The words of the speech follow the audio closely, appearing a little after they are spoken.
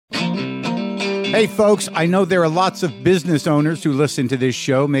Hey folks, I know there are lots of business owners who listen to this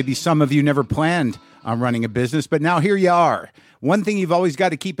show. Maybe some of you never planned on running a business, but now here you are. One thing you've always got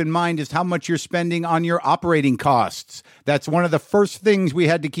to keep in mind is how much you're spending on your operating costs. That's one of the first things we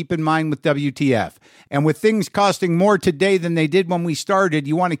had to keep in mind with WTF. And with things costing more today than they did when we started,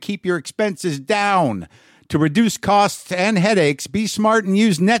 you want to keep your expenses down. To reduce costs and headaches, be smart and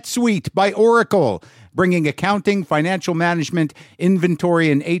use NetSuite by Oracle, bringing accounting, financial management,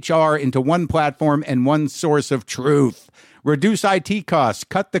 inventory, and HR into one platform and one source of truth. Reduce IT costs,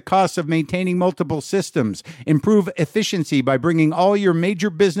 cut the costs of maintaining multiple systems, improve efficiency by bringing all your major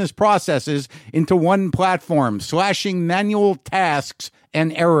business processes into one platform, slashing manual tasks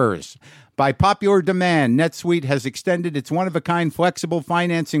and errors. By popular demand, NetSuite has extended its one-of-a-kind flexible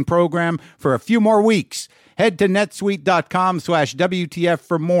financing program for a few more weeks. Head to netsuite.com/WTF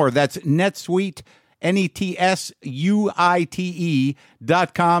for more. That's NetSuite,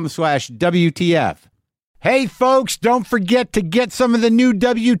 NetSuite.com/WTF. Hey folks, don't forget to get some of the new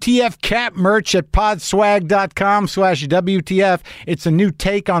WTF cap merch at podswag.com/WTF. It's a new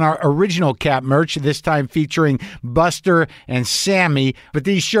take on our original cap merch, this time featuring Buster and Sammy, but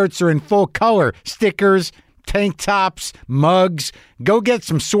these shirts are in full color, stickers, tank tops, mugs. Go get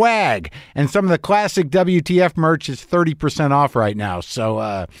some swag. And some of the classic WTF merch is 30% off right now.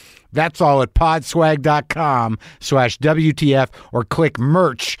 So that's all at podswag.com/WTF or click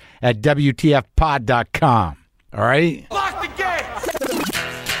merch at WTFpod.com. All right? Lock the gate!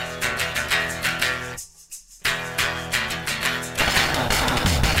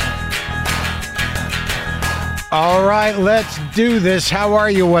 All right, let's do this. How are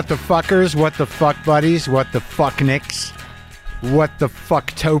you, what the fuckers, what the fuck buddies, what the fucknicks, what the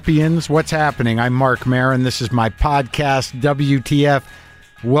fucktopians? What's happening? I'm Mark Maron. This is my podcast, WTF.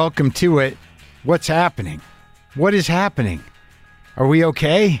 Welcome to it. What's happening? What is happening? Are we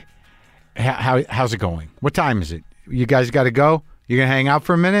okay? How's it going? What time is it? You guys got to go? You going to hang out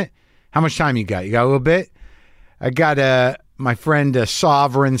for a minute? How much time you got? You got a little bit? I got my friend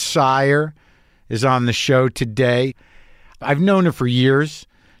Sovereign Sire is on the show today. I've known her for years.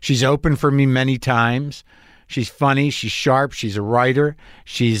 She's opened for me many times. She's funny. She's sharp. She's a writer.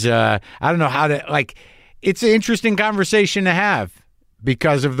 She's, I don't know how to, like, it's an interesting conversation to have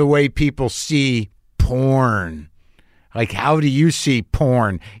because of the way people see porn. Like, how do you see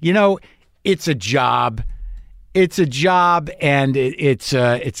porn? You know, it's a job. It's a job, and it's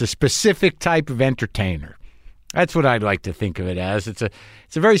a specific type of entertainer. That's what I'd like to think of it as. It's a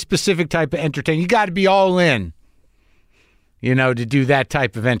very specific type of entertainment. You got to be all in, you know, to do that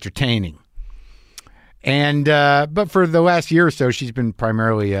type of entertaining. And but for the last year or so, she's been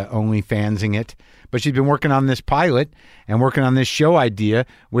primarily OnlyFansing it. But she's been working on this pilot and working on this show idea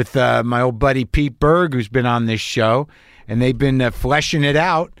with my old buddy Pete Berg, who's been on this show, and they've been fleshing it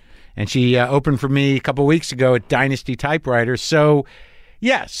out. And she opened for me a couple weeks ago at Dynasty Typewriter. So.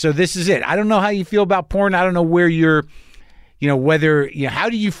 Yeah, so this is it. I don't know how you feel about porn. I don't know where you're, you know, whether, you know,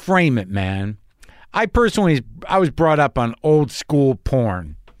 how do you frame it, man? I was brought up on old school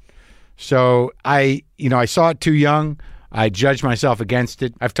porn. So I saw it too young. I judged myself against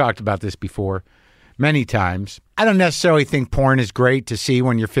it. I've talked about this before many times. I don't necessarily think porn is great to see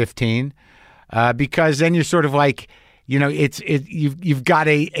when you're 15 because then you're sort of like, you know, you've got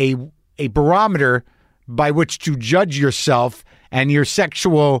a barometer by which to judge yourself and your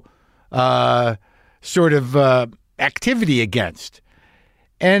sexual sort of activity against.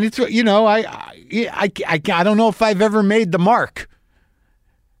 And it's, you know, I don't know if I've ever made the mark,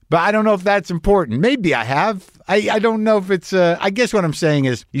 but I don't know if that's important. Maybe I have. I don't know if it's, I guess what I'm saying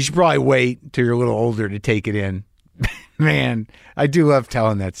is you should probably wait till you're a little older to take it in. Man, I do love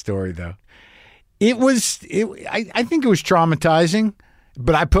telling that story though. I think it was traumatizing,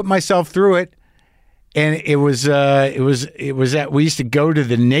 but I put myself through it. And it was that we used to go to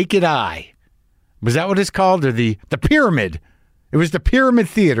the Naked Eye. Was that what it's called? Or the Pyramid? It was the Pyramid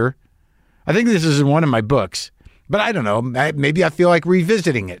Theater. I think this is in one of my books. But I don't know. Maybe I feel like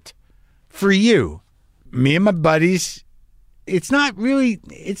revisiting it. For you, me and my buddies, it's not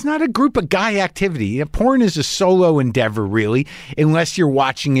a group of guy activity. You know, porn is a solo endeavor, really, unless you're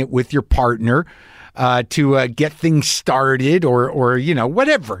watching it with your partner. To get things started or, you know,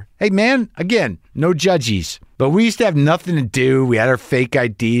 whatever. Hey, man, again, no judgies. But we used to have nothing to do. We had our fake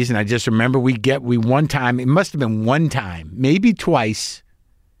IDs, and I just remember we one time, it must have been one time, maybe twice,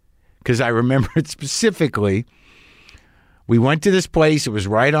 because I remember it specifically. We went to this place. It was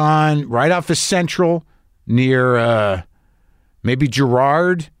right off of Central near maybe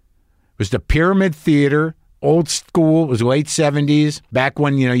Girard. It was the Pyramid Theater. Old school. It was late 70s, back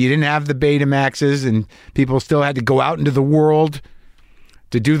when, you know, you didn't have the Betamaxes and people still had to go out into the world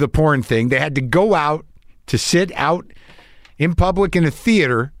to do the porn thing. They had to go out to sit out in public in a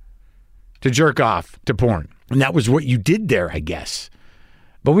theater to jerk off to porn. And that was what you did there, I guess.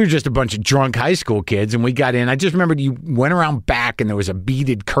 But we were just a bunch of drunk high school kids, and we got in. I just remembered you went around back, and there was a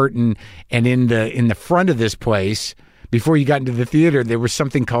beaded curtain, and in the front of this place, before you got into the theater, there was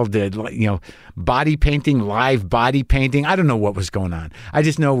something called body painting, live body painting. I don't know what was going on. I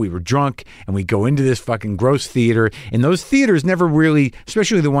just know we were drunk, and we go into this fucking gross theater. And those theaters never really,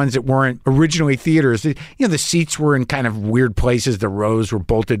 especially the ones that weren't originally theaters, the seats were in kind of weird places. The rows were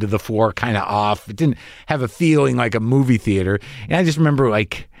bolted to the floor, kind of off. It didn't have a feeling like a movie theater. And I just remember,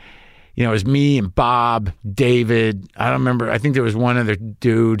 it was me and Bob, David. I don't remember. I think there was one other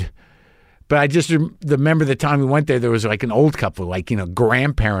dude. But I just remember the time we went there was like an old couple,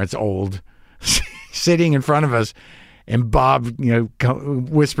 grandparents old, sitting in front of us. And Bob,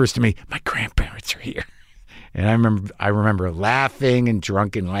 whispers to me, "My grandparents are here." And I remember laughing and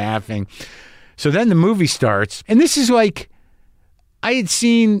drunken laughing. So then the movie starts. And this is like, I had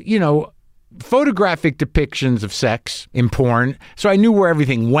seen, photographic depictions of sex in porn. So I knew where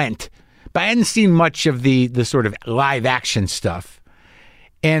everything went. But I hadn't seen much of the sort of live action stuff.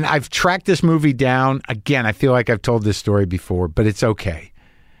 And I've tracked this movie down. Again, I feel like I've told this story before, but it's okay.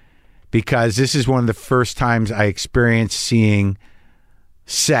 Because this is one of the first times I experienced seeing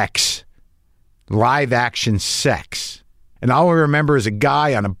sex, live action sex. And all I remember is a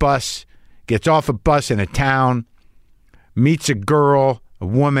guy on a bus, gets off a bus in a town, meets a girl, a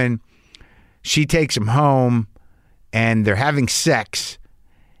woman. She takes him home, and they're having sex.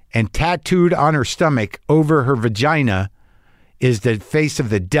 And tattooed on her stomach over her vagina is the face of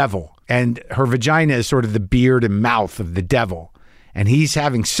the devil. And her vagina is sort of the beard and mouth of the devil. And he's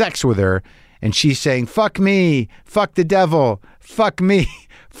having sex with her, and she's saying, "Fuck me, fuck the devil, fuck me,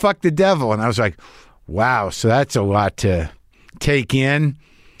 fuck the devil." And I was like, wow, so that's a lot to take in.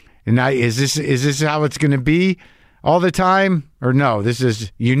 And is this how it's going to be all the time? Or no, this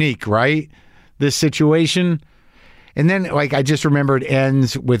is unique, right? This situation. And then, I just remember it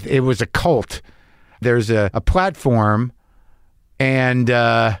ends with, it was a cult. There's a platform, and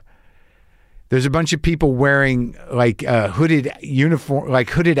there's a bunch of people wearing hooded uniform,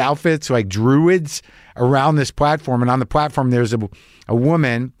 hooded outfits, like druids around this platform. And on the platform, there's a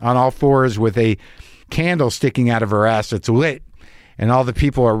woman on all fours with a candle sticking out of her ass that's lit. And all the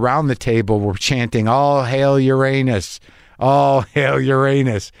people around the table were chanting, "All hail Uranus, all hail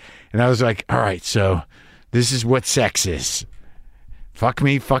Uranus." And I was like, all right, so this is what sex is. Fuck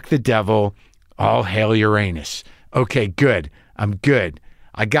me, fuck the devil, all hail Uranus. Okay, good. I'm good.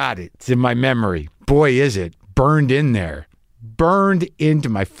 I got it. It's in my memory. Boy, is it burned in there. Burned into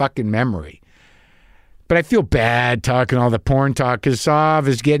my fucking memory. But I feel bad talking all the porn talk because Sav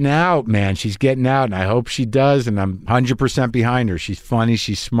is getting out, man. She's getting out, and I hope she does, and I'm 100% behind her. She's funny.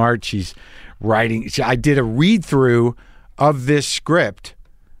 She's smart. She's writing. I did a read-through of this script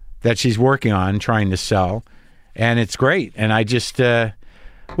that she's working on, trying to sell, and it's great. And I just,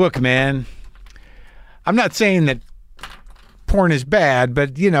 look, man, I'm not saying that porn is bad,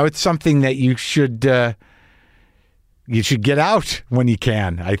 but it's something that you should get out when you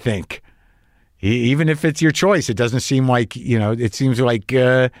can, I think. Even if it's your choice, it doesn't seem like, it seems like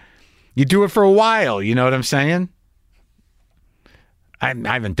you do it for a while, you know what I'm saying? I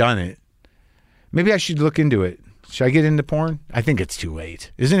haven't done it. Maybe I should look into it. Should I get into porn? I think it's too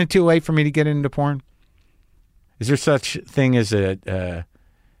late. Isn't it too late for me to get into porn? Is there such thing as a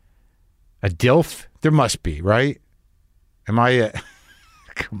DILF? There must be, right? Am I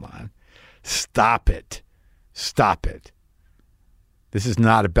come on. Stop it. Stop it. This is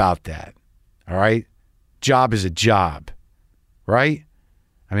not about that. All right? Job is a job. Right?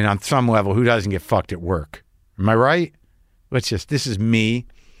 I mean, on some level, who doesn't get fucked at work? Am I right? This is me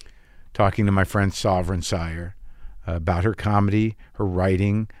talking to my friend Sovereign Sire about her comedy, her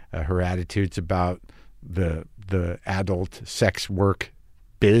writing, her attitudes about the adult sex work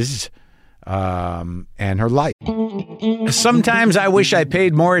biz, and her life. Sometimes I wish I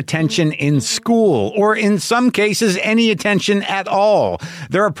paid more attention in school, or in some cases, any attention at all.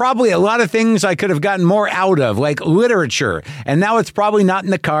 There are probably a lot of things I could have gotten more out of, like literature, and now it's probably not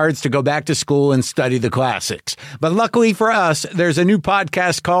in the cards to go back to school and study the classics. But luckily for us, there's a new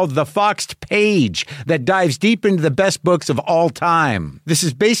podcast called The Foxed Page that dives deep into the best books of all time. This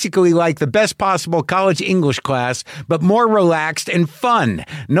is basically like the best possible college English class, but more relaxed and fun.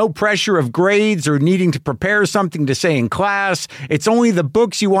 No pressure of grades or needing to prepare something something to say in class. It's only the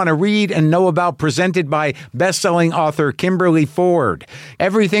books you want to read and know about, presented by best-selling author Kimberly Ford.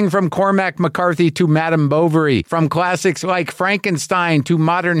 Everything from Cormac McCarthy to Madame Bovary, from classics like Frankenstein to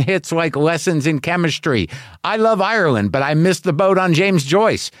modern hits like Lessons in Chemistry. I love Ireland, but I missed the boat on James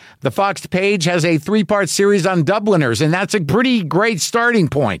Joyce. The Foxed Page has a 3-part series on Dubliners, and that's a pretty great starting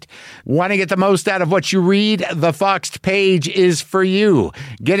point. Want to get the most out of what you read? The Foxed Page is for you.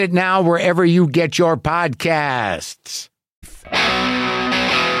 Get it now wherever you get your podcasts.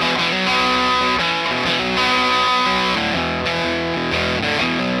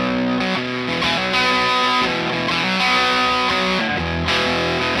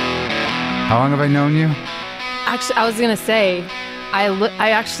 How long have I known you? Actually, I was going to say,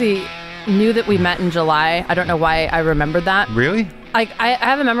 I actually knew that we met in July. I don't know why I remembered that. Really? I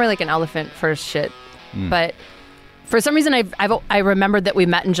have a memory like an elephant for shit. But for some reason, I remembered that we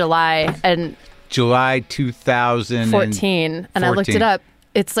met in July and July 2014. And I looked it up.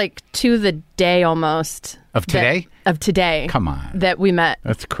 It's like to the day almost. Of today? Of today. Come on. That we met.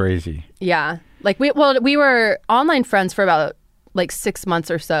 That's crazy. Yeah. Like we were online friends for about like 6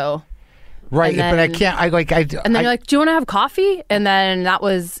 months or so. Right, then, but I can't. And then you're like, "Do you want to have coffee?" And then that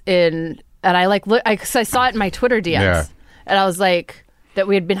was in, and I like, cause I saw it in my Twitter DMs, and I was like, that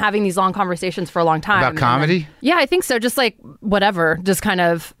we had been having these long conversations for a long time about comedy. Yeah, I think so. Just like whatever, just kind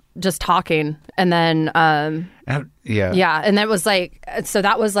of just talking, and then yeah, and that was like, so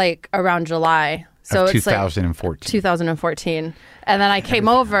that was like around July. So of it's 2014. Like 2014, and then I came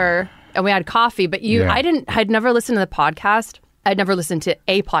over and we had coffee. But I'd never listened to the podcast. I'd never listened to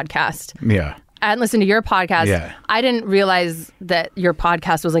a podcast. Yeah. I hadn't listened to your podcast. Yeah. I didn't realize that your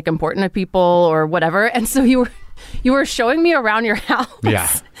podcast was like important to people or whatever. And so you were showing me around your house.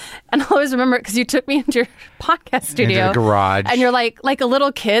 Yeah. And I always remember it because you took me into your podcast studio. Into the garage. And you're like a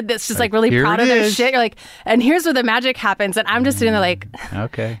little kid that's just like really proud of their shit. You're like, and here's where the magic happens. And I'm just sitting there like,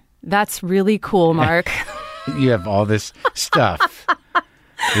 okay. That's really cool, Mark. You have all this stuff.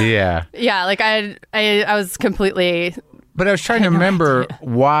 Yeah. Yeah. Like I was completely... But I was trying to remember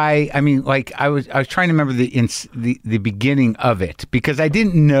why. I mean, like I was trying to remember the beginning of it because I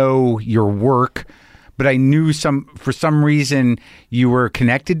didn't know your work, but I knew for some reason you were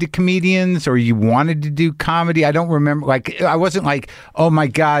connected to comedians or you wanted to do comedy. I don't remember. Like I wasn't like, oh my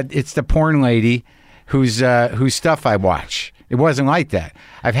God, it's the porn lady whose stuff I watch. It wasn't like that.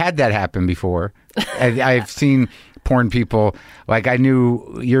 I've had that happen before. I've seen porn people. Like I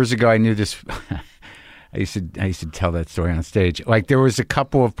knew years ago. I knew this. I used to tell that story on stage. Like there was a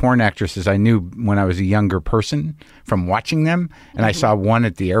couple of porn actresses I knew when I was a younger person from watching them, and I saw one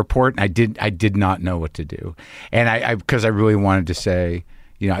at the airport, and I did not know what to do, and because I really wanted to say,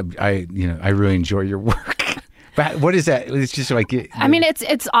 I really enjoy your work. But what is that? It's just like I mean,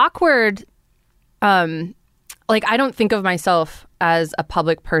 it's awkward. Like I don't think of myself as a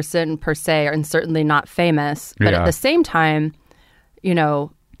public person per se, and certainly not famous. But at the same time,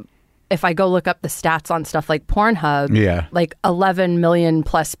 if I go look up the stats on stuff like Pornhub, like 11 million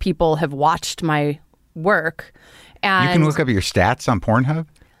plus people have watched my work. And you can look up your stats on Pornhub?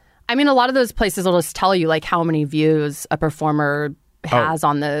 I mean, a lot of those places will just tell you like how many views a performer has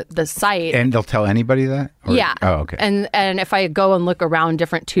on the site. And they'll tell anybody that? Yeah. Oh, okay. And if I go and look around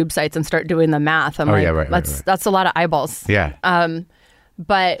different tube sites and start doing the math, I'm that's a lot of eyeballs. Yeah.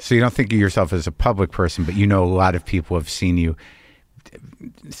 But so you don't think of yourself as a public person, but a lot of people have seen you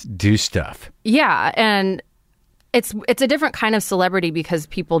do stuff. Yeah, and it's a different kind of celebrity because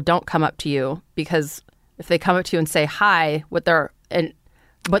people don't come up to you, because if they come up to you and say hi, what they're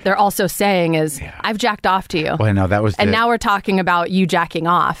also saying is, I've jacked off to you. Well, no, that was now we're talking about you jacking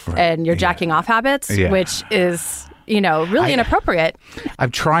off and your jacking off habits, which is really inappropriate.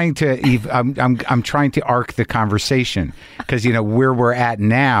 I'm trying to I'm trying to arc the conversation because where we're at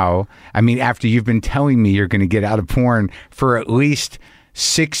now. I mean, after you've been telling me you're going to get out of porn for at least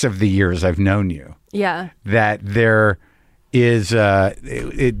 6 of the years I've known you. Yeah. That there is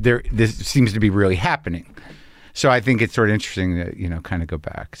this seems to be really happening. So I think it's sort of interesting to kind of go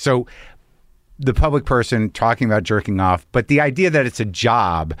back. So the public person talking about jerking off, but the idea that it's a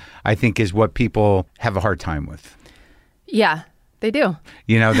job, I think, is what people have a hard time with. Yeah, they do.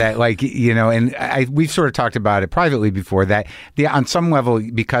 And we've sort of talked about it privately before that on some level,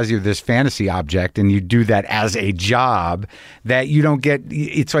 because you're this fantasy object and you do that as a job, that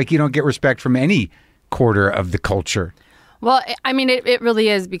it's like you don't get respect from any quarter of the culture. Well, I mean, it really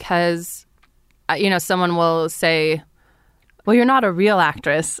is because, someone will say, well, you're not a real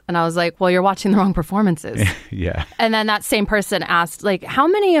actress. And I was like, well, you're watching the wrong performances. Yeah. And then that same person asked, like, how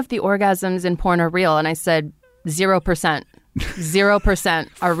many of the orgasms in porn are real? And I said, 0%. 0%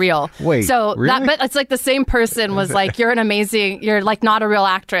 are real. Wait, so really? but it's like the same person was like, you're like not a real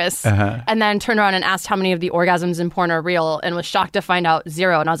actress. And then turned around and asked how many of the orgasms in porn are real and was shocked to find out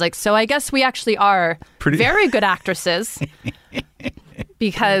 0. And I was like, so I guess we actually are very good actresses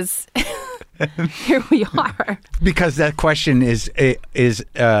because here we are. Because that question is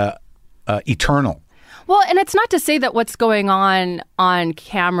eternal. Well, and it's not to say that what's going on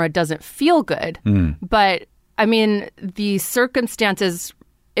camera doesn't feel good, but I mean, the circumstances,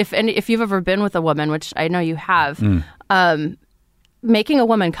 if you've ever been with a woman, which I know you have, making a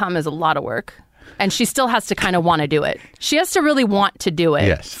woman come is a lot of work. And she still has to kind of want to do it. She has to really want to do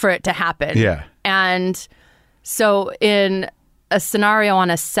it for it to happen. Yeah. And so in a scenario on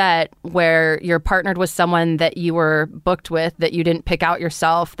a set where you're partnered with someone that you were booked with, that you didn't pick out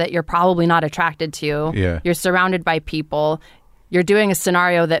yourself, that you're probably not attracted to, you're surrounded by people, you're doing a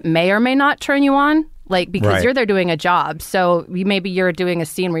scenario that may or may not turn you on, because you're there doing a job. So maybe you're doing a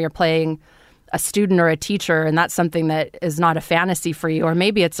scene where you're playing a student or a teacher, and that's something that is not a fantasy for you, or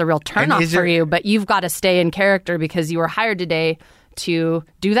maybe it's a real turn-off for you, but you've got to stay in character because you were hired today to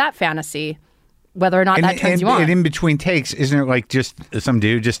do that fantasy, whether or not that turns you on. And in between takes, isn't it like just some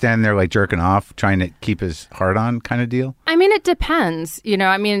dude just standing there like jerking off, trying to keep his heart on kind of deal? I mean, it depends.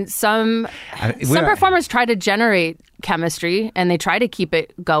 I mean, some performers try to generate chemistry and they try to keep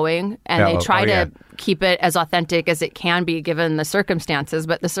it going and they try to keep it as authentic as it can be given the circumstances,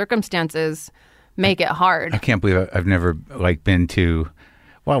 but the circumstances make it hard. I can't believe I've never been to.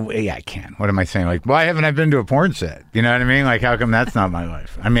 Well, yeah, I can. What am I saying? Why haven't I been to a porn set? You know what I mean? How come that's not my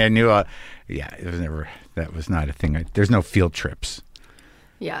life? I mean, I knew. It was never. That was not a thing. There's no field trips.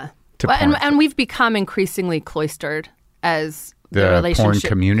 Yeah. And we've become increasingly cloistered as the relationship. Porn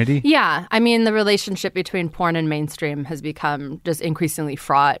community. Yeah, I mean, the relationship between porn and mainstream has become just increasingly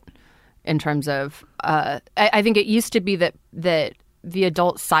fraught in terms of. I think it used to be that the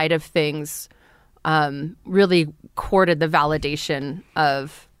adult side of things really courted the validation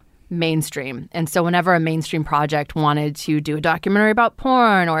of mainstream. And so whenever a mainstream project wanted to do a documentary about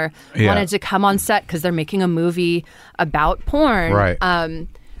porn or wanted to come on set because they're making a movie about porn,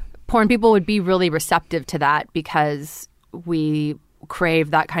 porn people would be really receptive to that because we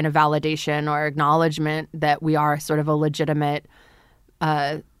crave that kind of validation or acknowledgement that we are sort of a legitimate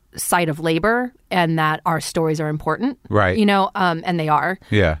site of labor and that our stories are important. Right. And they are.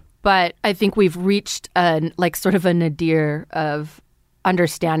 Yeah. But I think we've reached sort of a nadir of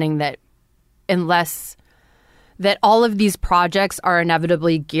understanding that that all of these projects are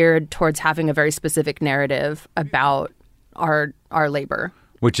inevitably geared towards having a very specific narrative about our labor.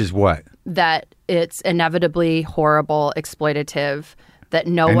 Which is what? That it's inevitably horrible, exploitative, that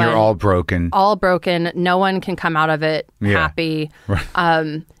you're all broken. All broken. No one can come out of it happy.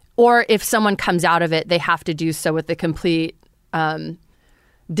 Right. Or if someone comes out of it, they have to do so with the complete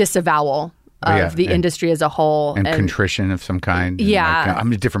disavowal of the industry as a whole. And contrition of some kind. Yeah.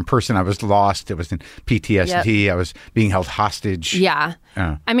 I'm a different person. I was lost. It was in PTSD. Yep. I was being held hostage. Yeah.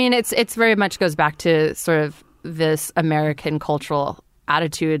 I mean, it's very much goes back to sort of this American cultural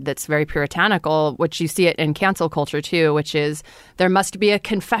attitude that's very puritanical, which you see it in cancel culture too, which is there must be a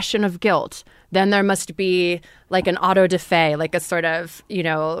confession of guilt. Then there must be an auto de fe, a sort of,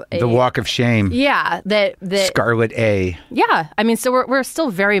 the walk of shame. Yeah. That Scarlet A. Yeah. I mean, so we're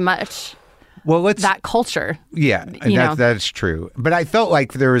still very much that culture. Yeah, that's true. But I felt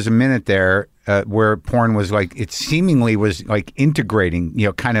like there was a minute there where porn was it seemingly was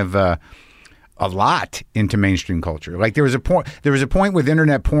integrating, kind of a lot into mainstream culture. There was a point with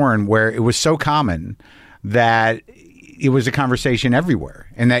internet porn where it was so common that it was a conversation everywhere,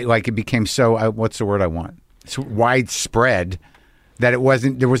 and that it became so what's the word I want? So widespread that there was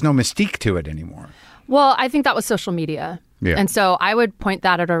no mystique to it anymore. Well, I think that was social media. Yeah. And so I would point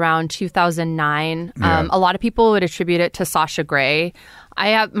that at around 2009. A lot of people would attribute it to Sasha Grey. I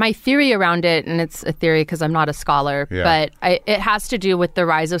have my theory around it, and it's a theory because I'm not a scholar, but it has to do with the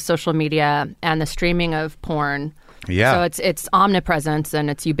rise of social media and the streaming of porn. Yeah. So it's omnipresence and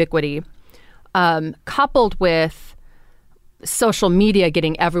its ubiquity, coupled with social media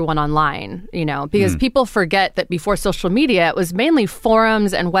getting everyone online, because people forget that before social media, it was mainly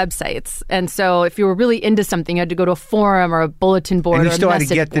forums and websites. And so if you were really into something, you had to go to a forum or a bulletin board or a message board. And you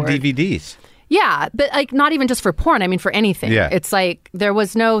still had to get the DVDs. Yeah, but not even just for porn. I mean, for anything. Yeah. It's there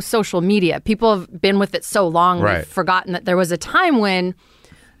was no social media. People have been with it so long, they've forgotten that there was a time when,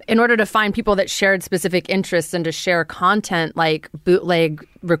 in order to find people that shared specific interests and to share content like bootleg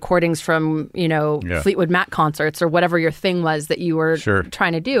recordings from, Fleetwood Mac concerts or whatever your thing was that you were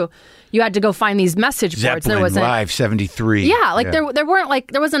trying to do, you had to go find these message boards. Zeppelin, there was Live 73. Yeah, there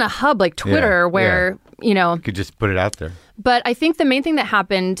weren't there wasn't a hub like Twitter where, you could just put it out there. But I think the main thing that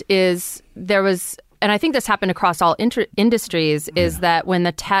happened is there was, and I think this happened across all industries, is that when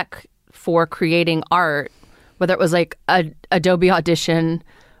the tech for creating art, whether it was like Adobe Audition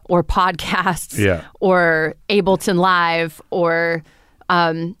or podcasts or Ableton Live or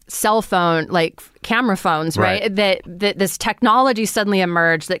cell phone, like camera phones, right? That this technology suddenly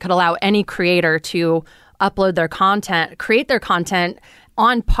emerged that could allow any creator to upload their content, create their content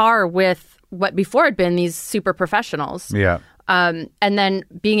on par with what before had been these super professionals. Yeah. And then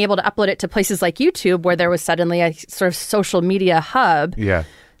being able to upload it to places like YouTube, where there was suddenly a sort of social media hub. Yeah.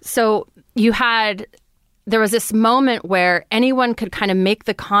 So there was this moment where anyone could kind of make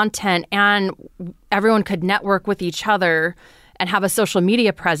the content and everyone could network with each other and have a social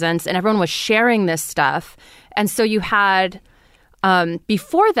media presence, and everyone was sharing this stuff. And so you had,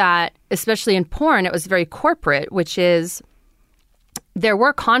 before that, especially in porn, it was very corporate, which is there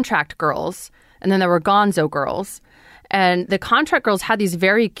were contract girls and then there were gonzo girls. And the contract girls had these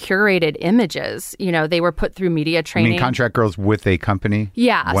very curated images. You know, they were put through media training. You mean contract girls with a company?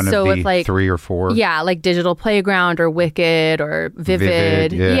 Yeah. One so of the with like 3 or 4? Yeah, like Digital Playground or Wicked or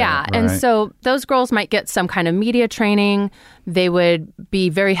Vivid. Yeah. And right. so those girls might get some kind of media training. They would be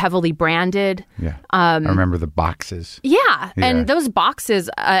very heavily branded. Yeah. I remember the boxes. Yeah. And those boxes,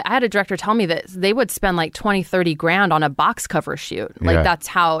 I had a director tell me that they would spend like 20, 30 grand on a box cover shoot. Like that's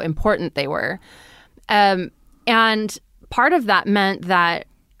how important they were. And part of that meant that,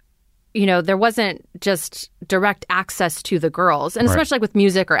 you know, there wasn't just direct access to the girls. And especially like with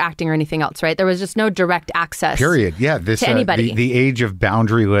music or acting or anything else, right? There was just no direct access. Period. Yeah. To anybody. The age of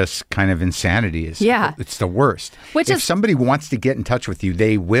boundaryless kind of insanity is it's the worst. If somebody wants to get in touch with you,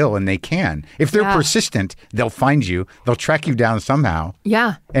 they will and they can. If they're persistent, they'll find you. They'll track you down somehow.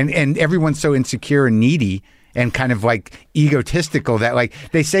 Yeah. And everyone's so insecure and needy and kind of like egotistical that like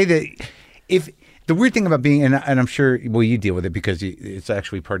they say that if... The weird thing about being, and I'm sure, well, you deal with it because it's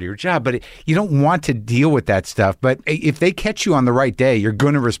actually part of your job, but you don't want to deal with that stuff. But if they catch you on the right day, you're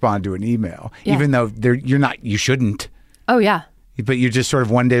going to respond to an email, even though you're not, you shouldn't. Oh, yeah. But you're just sort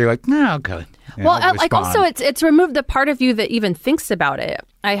of one day, you're like, no, good. Well, like also it's removed the part of you that even thinks about it.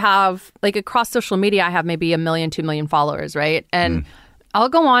 I have, like across social media, I have maybe 1 million, 2 million followers, right? And I'll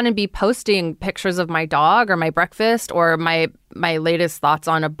go on and be posting pictures of my dog or my breakfast or my latest thoughts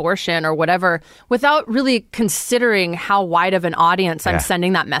on abortion or whatever without really considering how wide of an audience I'm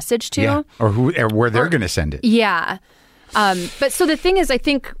sending that message to. Yeah. Or where they're going to send it. Yeah. But so the thing is, I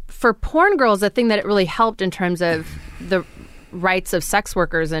think for porn girls, the thing that it really helped in terms of the rights of sex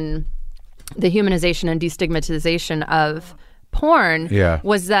workers and the humanization and destigmatization of porn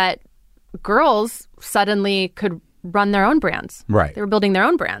was that girls suddenly could run their own brands. Right. They were building their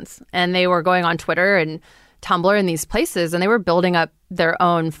own brands, and they were going on Twitter and Tumblr and these places, and they were building up their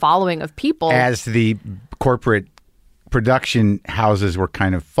own following of people. As the corporate production houses were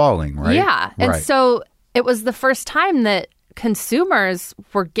kind of falling, right? Yeah. And so it was the first time that consumers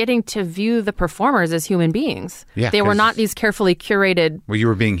were getting to view the performers as human beings. Yeah, they were not these carefully curated... Well, you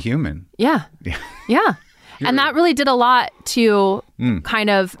were being human. Yeah. Yeah. And that really did a lot to kind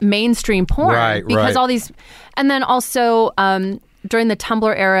of mainstream porn. Because all these... And then also during the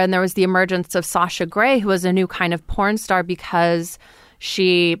Tumblr era, and there was the emergence of Sasha Grey, who was a new kind of porn star because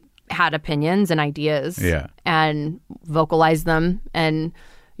she had opinions and ideas and vocalized them. And,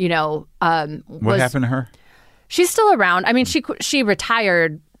 you know... what happened to her? She's still around. I mean, she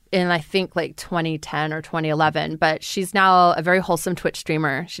retired in, I think, like 2010 or 2011. But she's now a very wholesome Twitch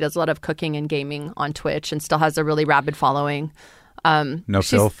streamer. She does a lot of cooking and gaming on Twitch and still has a really rabid following. No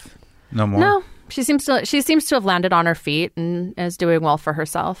filth? No more? No. She seems to have landed on her feet and is doing well for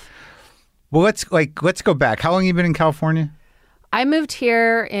herself. Well, let's go back. How long have you been in California? I moved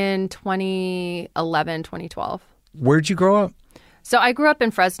here in 2011, 2012. Where'd you grow up? So I grew up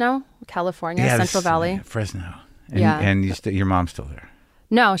in Fresno, California, Central Valley. Fresno. And your mom's still there?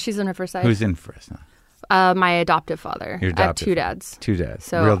 No, she's in Riverside. Who's in Fresno? My adoptive father. Your adoptive I have 2 dads. 2 dads.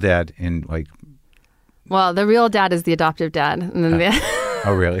 So, real dad in like... Well, the real dad is the adoptive dad. And then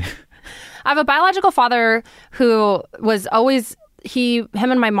oh, really? I have a biological father who was always... Him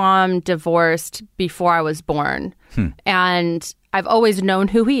and my mom divorced before I was born. And I've always known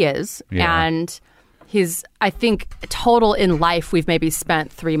who he is. Yeah. And... He's, I think, total in life, we've maybe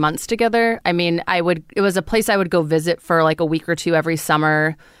spent 3 months together. I mean, it was a place I would go visit for like a week or 2 every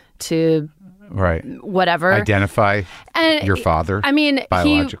summer to whatever. Identify your father. I mean,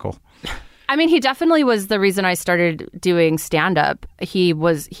 biological. He definitely was the reason I started doing stand-up. He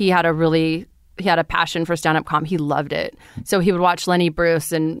had a passion for stand-up comedy. He loved it. So he would watch Lenny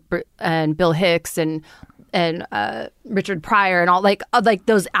Bruce and Bill Hicks and Richard Pryor and all like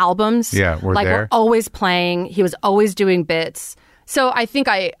those albums. Yeah, were like there. were always playing. He was always doing bits. So I think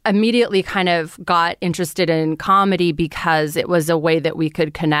I immediately kind of got interested in comedy because it was a way that we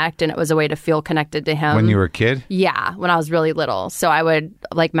could connect and it was a way to feel connected to him. When you were a kid? Yeah, when I was really little. So I would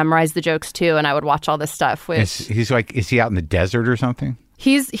like memorize the jokes too, and I would watch all this stuff. Which Is he out in the desert or something?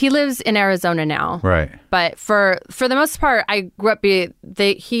 he lives in Arizona now. Right. But for the most part, I grew up.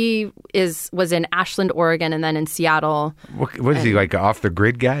 He was in Ashland, Oregon, and then in Seattle. What is he, like an off the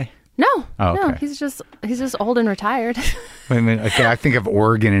grid guy? No, Oh, no, okay. he's just old and retired. I mean, okay, I think of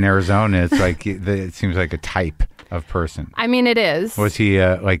Oregon and Arizona. It's like it seems like a type of person. I mean, it is. Was he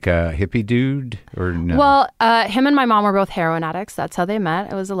like a hippie dude or no? Well, him and my mom were both heroin addicts. That's how they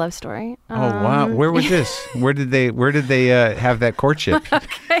met. It was a love story. Oh wow! Where was this? Where did they have that courtship?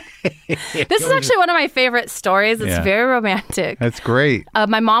 This is actually one of my favorite stories. It's Yeah. very romantic. That's great.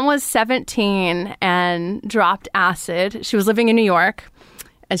 My mom was 17 and dropped acid. She was living in New York.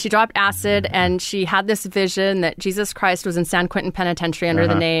 And she dropped acid, and she had this vision that Jesus Christ was in San Quentin Penitentiary under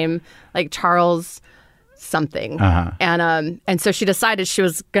the name like Charles something. And so she decided she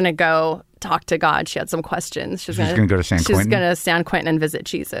was going to go talk to God. She had some questions. She was going to go to San She was Quentin? going to San Quentin and visit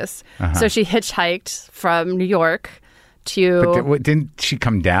Jesus. So she hitchhiked from New York to... But didn't she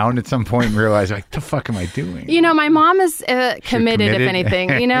come down at some point and realize, like, the fuck am I doing? You know, my mom is committed, committed? if anything.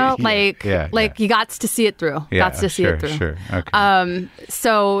 You know, Yeah, like you got to see it through. Yeah, Got to see sure, it through. Sure. Okay.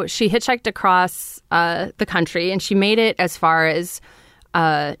 So she hitchhiked across the country, and she made it as far as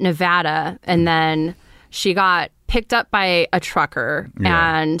Nevada, and then she got picked up by a trucker,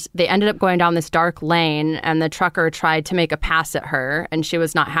 and they ended up going down this dark lane, and the trucker tried to make a pass at her, and she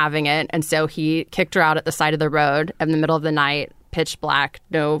was not having it, and so he kicked her out at the side of the road in the middle of the night, pitch black,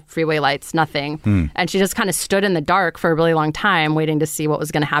 no freeway lights, nothing. And she just kind of stood in the dark for a really long time waiting to see what was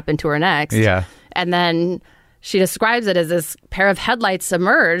going to happen to her next. Yeah. And then she describes it as this pair of headlights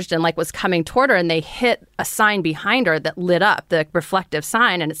emerged and like was coming toward her, and they hit a sign behind her that lit up, the reflective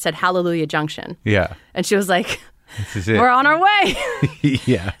sign, and it said Hallelujah Junction. Yeah. And she was like, This is it. we're on our way.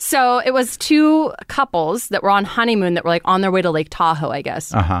 Yeah. So it was two couples that were on honeymoon that were like on their way to Lake Tahoe, I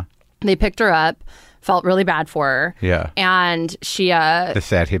guess. Uh-huh. They picked her up, felt really bad for her. Yeah. And she, The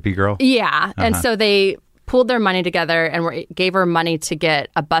sad hippie girl? yeah. And so they pooled their money together and gave her money to get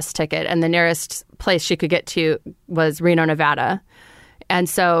a bus ticket. And the nearest place she could get to was Reno, Nevada. And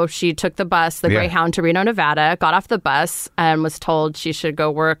so she took the bus, the Greyhound, to Reno, Nevada, got off the bus, and was told she should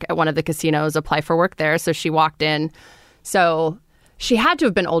go work at one of the casinos, apply for work there. So she walked in. So she had to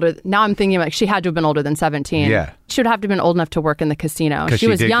have been older. Now I'm thinking like she had to have been older than 17. Yeah. She would have to have been old enough to work in the casino. 'Cause She she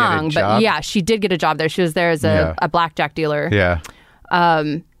was did get a young, but job? yeah, she did get a job there. She was there as a blackjack dealer. Yeah.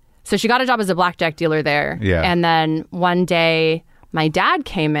 So she got a job as a blackjack dealer there. Yeah. And then one day my dad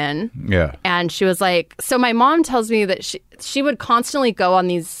came in. Yeah. And she was like, so my mom tells me that she would constantly go on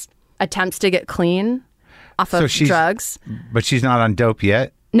these attempts to get clean off of drugs. But she's not on dope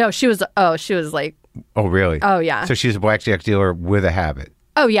yet? No, she was like, Oh, really? Oh, yeah. So she's a blackjack dealer with a habit.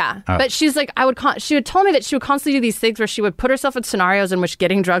 oh yeah. But she's like, she had told me that she would constantly do these things where she would put herself in scenarios in which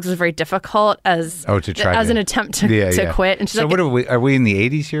getting drugs was very difficult as an attempt to quit. And she's so like, what are we in the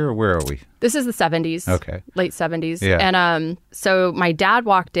 80s here or where are we? this is the 70s. Okay. Late 70s. Yeah. And so my dad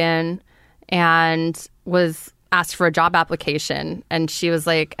walked in and was asked for a job application. And she was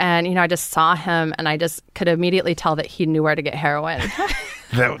like, and, I just saw him and I just could immediately tell that he knew where to get heroin.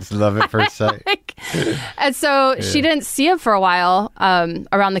 That was love at first sight. And so she didn't see him for a while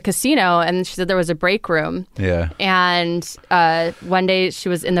around the casino. And she said there was a break room. Yeah. And one day she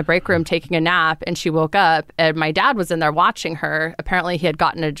was in the break room taking a nap and she woke up and my dad was in there watching her. Apparently he had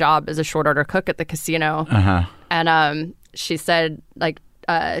gotten a job as a short order cook at the casino. Uh-huh. And she said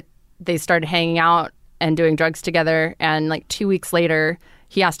they started hanging out and doing drugs together. And like 2 weeks later,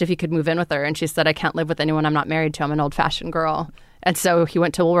 he asked if he could move in with her. And she said, I can't live with anyone I'm not married to. I'm an old fashioned girl. And so he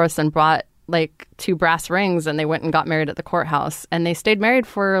went to Woolworths and bought like 2 brass rings and they went and got married at the courthouse. And they stayed married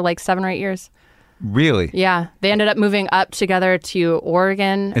for like 7 or 8 years. Really? Yeah. They ended up moving up together to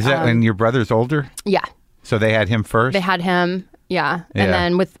Oregon. Is that and your brother's older? Yeah. So they had him first? They had him. Yeah. And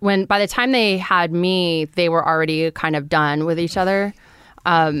then by the time they had me, they were already kind of done with each other.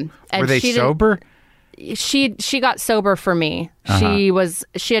 And were they sober? She got sober for me.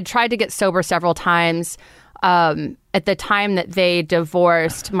 She had tried to get sober several times. At the time that they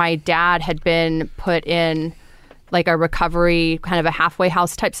divorced, my dad had been put in like a recovery, kind of a halfway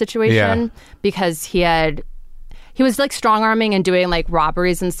house type situation because he was like strong arming and doing like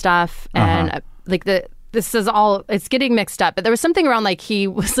robberies and stuff. And this is all, it's getting mixed up, but there was something around like he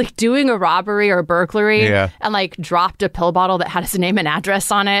was like doing a robbery or burglary and like dropped a pill bottle that had his name and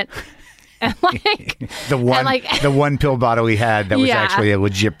address on it. And like the one pill bottle he had that was actually a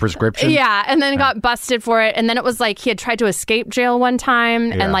legit prescription. Yeah, and then got busted for it. And then it was like he had tried to escape jail one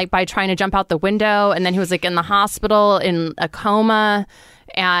time, and like by trying to jump out the window, and then he was like in the hospital in a coma,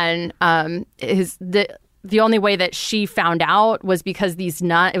 and the only way that she found out was because these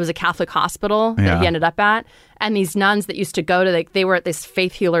nuns, it was a Catholic hospital that he ended up at. And these nuns that used to go to, like, they were at this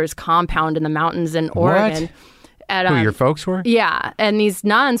faith healers compound in the mountains in Oregon. What? Who your folks were? Yeah. And these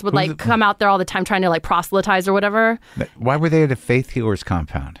nuns would come out there all the time trying to like proselytize or whatever. Why were they at a faith healers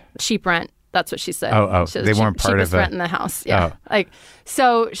compound? Cheap rent. That's what she said. They weren't part of rent in the house. Yeah.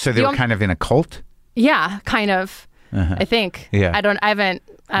 So they were kind of in a cult? Yeah, kind of. I think. Yeah. I don't know.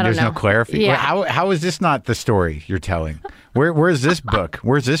 There's no clarification. Yeah. How is this not the story you're telling? Where's this book?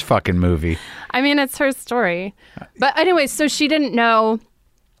 Where's this fucking movie? I mean, it's her story. But anyway, so she didn't know.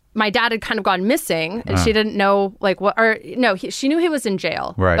 My dad had kind of gone missing, and she didn't know like what. Or no, she knew he was in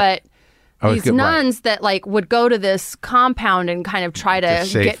jail. Right. But these nuns that like would go to this compound and kind of try to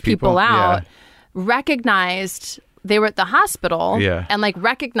get people out recognized they were at the hospital. And like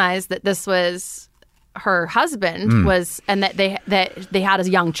recognized that this was her husband was, and that they had a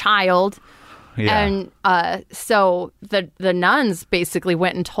young child. And so the nuns basically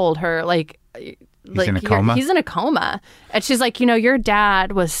went and told her like he's in a coma. He's in a coma, and she's like, your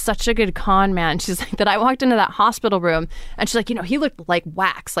dad was such a good con man. She's like, that I walked into that hospital room, and she's like, he looked like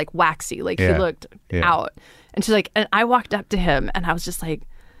wax, like waxy, like he looked out. And she's like, and I walked up to him, and I was just like,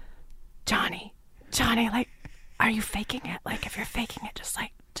 Johnny, like, are you faking it? Like, if you're faking it, just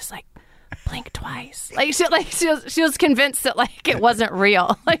like blink twice. Like she was convinced that like it wasn't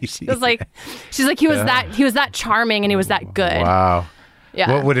real. Like she's like he was that charming and he was that good. Wow.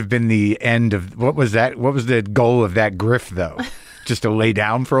 Yeah. What would have been the end of what was the goal of that grift though? Just to lay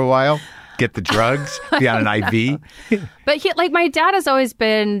down for a while, get the drugs, be on an IV. But my dad has always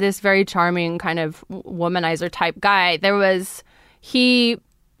been this very charming kind of womanizer type guy.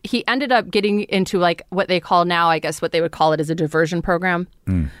 He ended up getting into like what they call now, I guess what they would call it is a diversion program,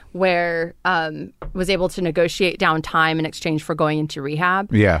 where was able to negotiate down time in exchange for going into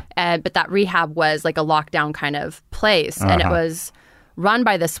rehab. Yeah. But that rehab was like a lockdown kind of place, and it was run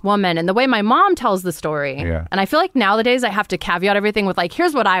by this woman. And the way my mom tells the story, and I feel like nowadays I have to caveat everything with like,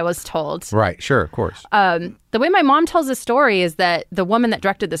 here's what I was told. Right. Sure. Of course. The way my mom tells the story is that the woman that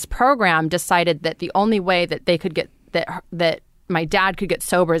directed this program decided that the only way that they could get that my dad could get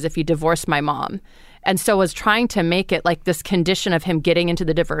sober is if he divorced my mom. And so was trying to make it like this condition of him getting into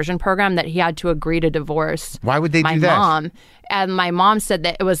the diversion program that he had to agree to divorce. Why would they do that? Mom. And my mom said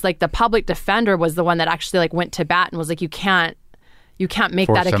that it was like the public defender was the one that actually like went to bat and was like, you can't make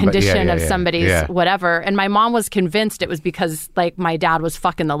that a condition of somebody's whatever. And my mom was convinced it was because like my dad was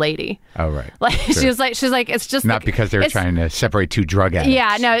fucking the lady. Oh, right. Like she's like, it's just not like, because they were trying to separate two drug addicts.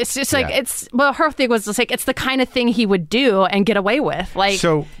 Yeah, no, it's just like her thing was just like it's the kind of thing he would do and get away with. Like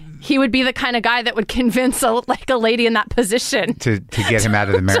he would be the kind of guy that would convince a lady in that position to get him out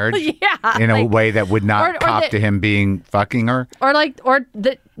of the marriage. In a way that would not cop to him fucking her, or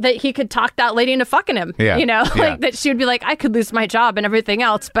that he could talk that lady into fucking him. Like that she would be like, I could lose my job and everything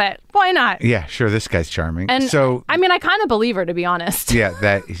else, but why not? Yeah, sure. This guy's charming. And so, I mean, I kind of believe her, to be honest. Yeah,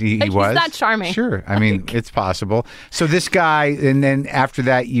 that he was. He's that charming. Sure. I mean, it's possible. So this guy, and then after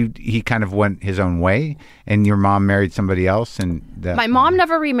that, he kind of went his own way, and your mom married somebody else, and my mom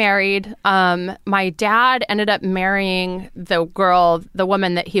never remarried. My dad ended up marrying the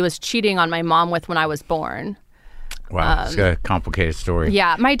woman that he was cheating on my mom with when I was born. Wow, it's got a complicated story.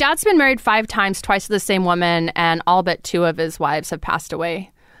 Yeah, my dad's been married 5 times, twice to the same woman, and all but 2 of his wives have passed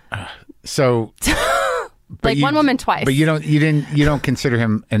away. So, like one woman twice. But you don't consider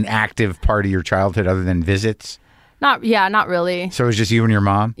him an active part of your childhood other than visits? Not really. So it was just you and your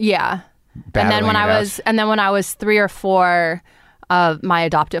mom? Yeah. And then when I was 3 or 4, my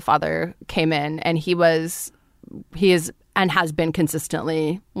adoptive father came in, and he is and has been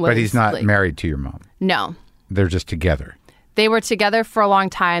consistently. But he's not married to your mom? No. They're just together. They were together for a long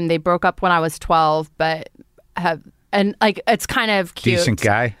time. They broke up when I was 12, but it's kind of cute. Decent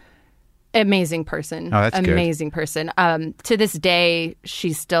guy. Amazing person. Oh, that's amazing good. person. To this day,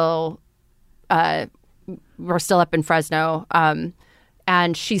 she's still. We're still up in Fresno,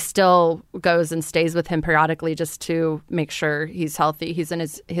 and she still goes and stays with him periodically just to make sure he's healthy. He's in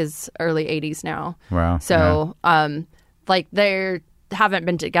his early 80s now. Wow. So, they haven't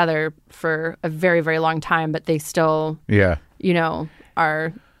been together for a very, very long time, but they still,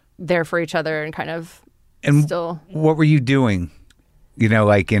 are there for each other and kind of still. What were you doing,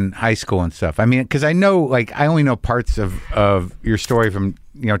 like in high school and stuff? I mean, because I know, like, I only know parts of your story from,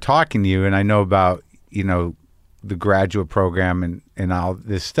 talking to you, and I know about, the graduate program and all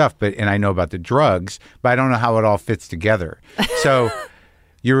this stuff, and I know about the drugs, but I don't know how it all fits together. So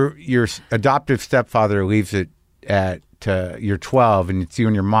your adoptive stepfather leaves it at you're 12, and it's you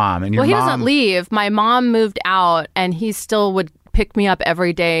and your mom. And your he doesn't leave. My mom moved out, and he still would pick me up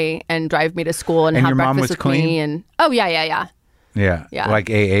every day and drive me to school and have your mom breakfast was with clean? me. And Yeah. Like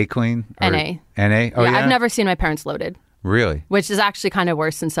AA clean? Or NA. NA? Oh, yeah? I've never seen my parents loaded. Really? Which is actually kind of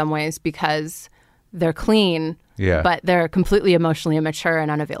worse in some ways because they're clean, Yeah. but they're completely emotionally immature and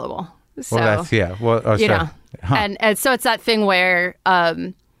unavailable. So, Well, that's, yeah. Well, oh, you sorry. know, Huh. and so it's that thing where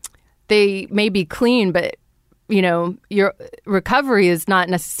they may be clean, but you know, your recovery is not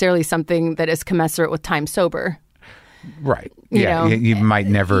necessarily something that is commensurate with time sober. Right. You Yeah. know, You might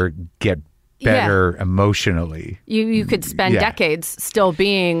never get better emotionally. You could spend decades still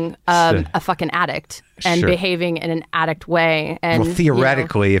being a fucking addict and Sure. behaving in an addict way. And Well,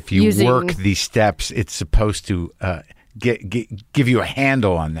 theoretically, if you using- work these steps, it's supposed to give you a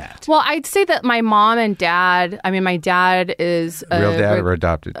handle on that. Well, I'd say that my mom and dad. I mean, my dad is Real dad or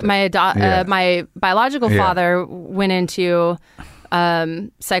adopted dad? My biological Yeah. father went into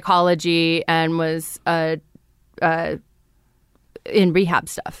psychology and was in rehab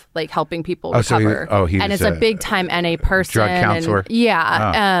stuff, like helping people recover. He and was is a big time NA person. drug counselor? And,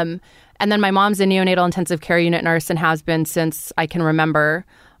 yeah. And then my mom's a neonatal intensive care unit nurse and has been since I can remember,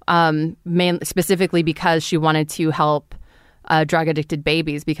 specifically because she wanted to help drug addicted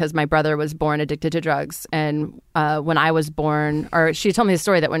babies because my brother was born addicted to drugs. And when I was born, or she told me the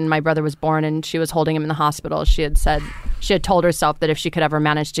story that when my brother was born and she was holding him in the hospital, she had told herself that if she could ever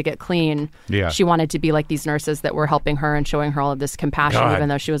manage to get clean, she wanted to be like these nurses that were helping her and showing her all of this compassion, even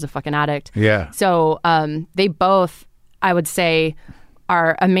though she was a fucking addict. Yeah. So they both, I would say,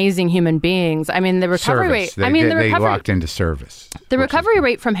 are amazing human beings. I mean, the recovery rate. They locked into service. The recovery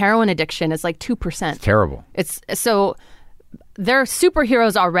rate from heroin addiction is like 2%. Terrible. It's so they're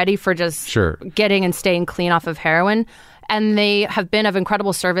superheroes already for just getting and staying clean off of heroin. And they have been of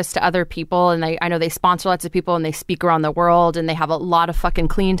incredible service to other people. And I know they sponsor lots of people and they speak around the world and they have a lot of fucking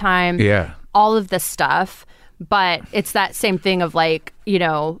clean time. Yeah. All of this stuff. But it's that same thing of like, you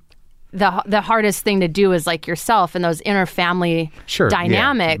know, the hardest thing to do is like yourself and those inner family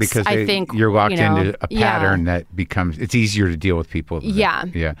dynamics. Because I think you're locked into a pattern that becomes, it's easier to deal with people. Yeah.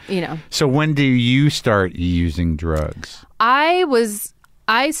 You know. So when do you start using drugs?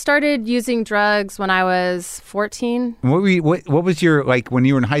 I started using drugs when I was 14. What was your, like, when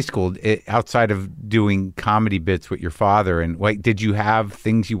you were in high school, outside of doing comedy bits with your father, and like, did you have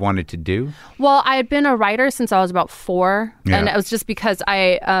things you wanted to do? Well, I had been a writer since I was about 4. Yeah. And it was just because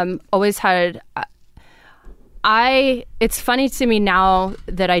I always had... It's funny to me now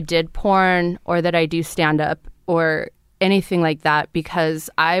that I did porn or that I do stand-up or anything like that because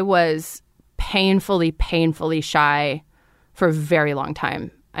I was painfully shy for a very long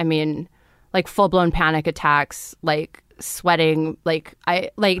time. I mean, like full-blown panic attacks, like sweating, like In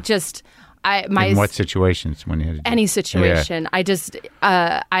what situations when you had to do any situation.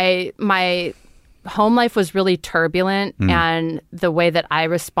 Yeah. My home life was really turbulent, and the way that I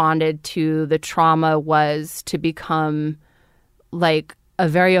responded to the trauma was to become like a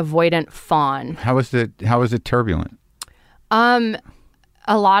very avoidant fawn. How was it turbulent? A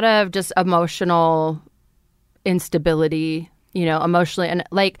lot of just emotional instability, you know, emotionally. And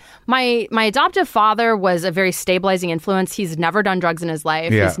like my adoptive father was a very stabilizing influence. He's never done drugs in his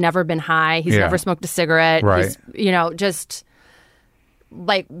life. Yeah. He's never been high. He's never smoked a cigarette. Right. He's, you know, just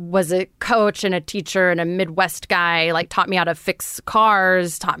like was a coach and a teacher and a Midwest guy, like taught me how to fix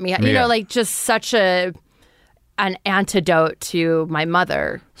cars, taught me, you know, like just such an antidote to my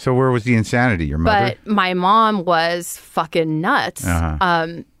mother. So where was the insanity? Your mother? But my mom was fucking nuts.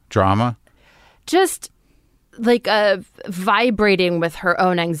 Drama? Just like vibrating with her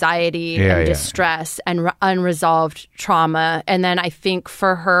own anxiety and distress and unresolved trauma. And then I think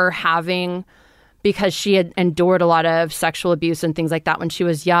for her because she had endured a lot of sexual abuse and things like that when she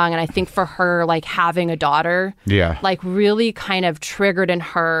was young. And I think for her, like having a daughter, like really kind of triggered in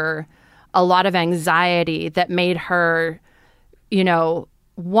her a lot of anxiety that made her, you know,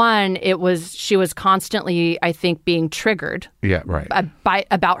 she was constantly, I think, being triggered. Yeah, right.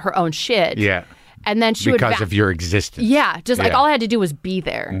 About her own shit. Yeah. And then she because of your existence. Yeah, just like all I had to do was be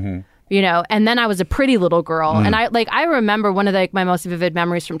there. You know, and then I was a pretty little girl, and I remember one of my most vivid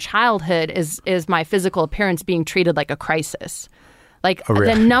memories from childhood is my physical appearance being treated like a crisis. Like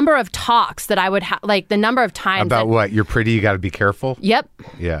the number of talks that I would have, like the number of times about what you're pretty, you got to be careful. Yep.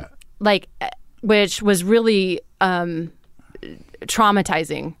 Yeah. Like, which was really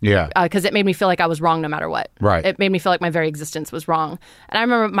traumatizing. Yeah. Because it made me feel like I was wrong no matter what. Right. It made me feel like my very existence was wrong. And I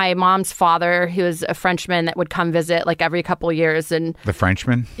remember my mom's father, he was a Frenchman that would come visit like every couple of years. And The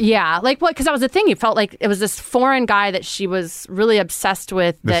Frenchman? yeah, like what? Because that was the thing. He felt like it was this foreign guy that she was really obsessed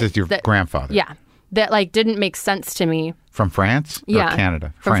with. This is your grandfather? Yeah. That like didn't make sense to me. From France? Yeah. Or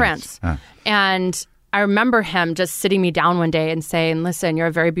Canada? From France. And I remember him just sitting me down one day and saying, listen, you're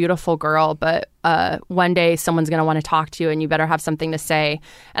a very beautiful girl, but one day someone's going to want to talk to you and you better have something to say.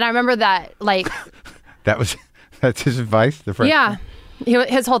 And I remember that, like... That's his advice? The Frenchman? Yeah.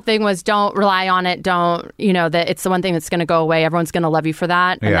 His whole thing was don't rely on it. Don't, that it's the one thing that's going to go away. Everyone's going to love you for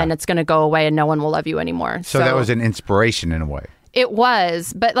that. And then it's going to go away and no one will love you anymore. So that was an inspiration in a way. It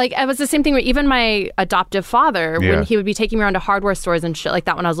was, but like it was the same thing where even my adoptive father, when he would be taking me around to hardware stores and shit like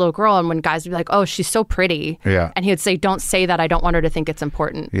that when I was a little girl, and when guys would be like, "Oh, she's so pretty," and he would say, "Don't say that. I don't want her to think it's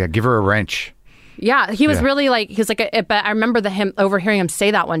important." Yeah, give her a wrench. Yeah, he was really like but I remember him overhearing him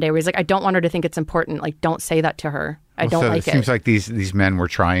say that one day where he's like, "I don't want her to think it's important. Like, don't say that to her. I don't like it." It seems like these men were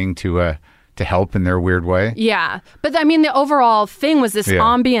trying to help in their weird way. Yeah, but I mean, the overall thing was this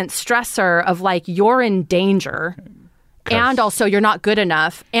ambient stressor of like you're in danger. And also, you're not good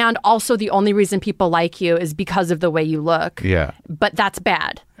enough. And also, the only reason people like you is because of the way you look. Yeah. But that's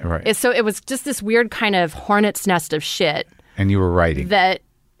bad. Right. So it was just this weird kind of hornet's nest of shit. And you were writing. That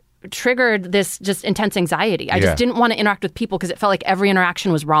triggered this just intense anxiety. I just didn't want to interact with people because it felt like every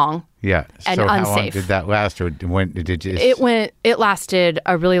interaction was wrong. Yeah. And so unsafe. How long did that last? Or when did you? It lasted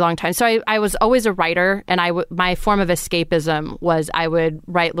a really long time. So I was always a writer, and my form of escapism was I would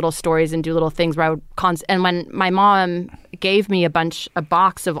write little stories and do little things where I would and when my mom gave me a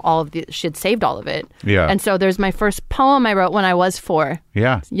box of all of she had saved all of it. Yeah. And so there's my first poem I wrote when I was 4.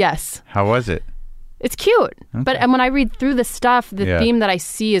 Yeah. Yes. How was it? It's cute. Okay. And when I read through the stuff, the theme that I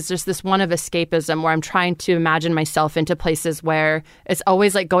see is just this one of escapism where I'm trying to imagine myself into places where it's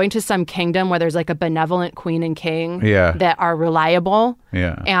always like going to some kingdom where there's like a benevolent queen and king that are reliable.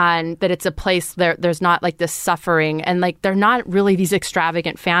 Yeah. And that it's a place there's not like this suffering and like they're not really these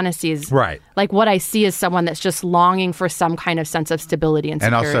extravagant fantasies. Right. Like what I see is someone that's just longing for some kind of sense of stability and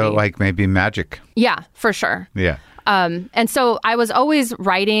security. And also like maybe magic. Yeah, for sure. Yeah. And so I was always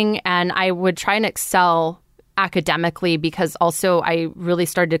writing and I would try and excel academically because also I really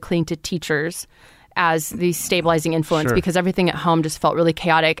started to cling to teachers as the stabilizing influence because everything at home just felt really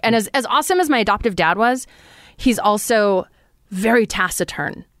chaotic. And as awesome as my adoptive dad was, he's also very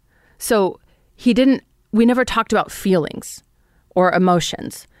taciturn. So we never talked about feelings or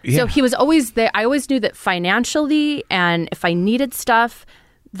emotions. Yeah. So he was always there. I always knew that financially and if I needed stuff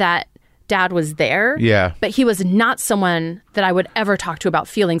that Dad was there, but he was not someone that I would ever talk to about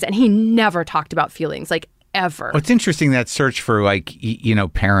feelings, and he never talked about feelings, like ever. Well, it's interesting that search for like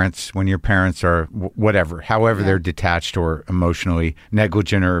parents when your parents are whatever, however they're detached or emotionally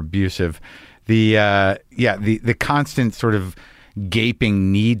negligent or abusive. The constant sort of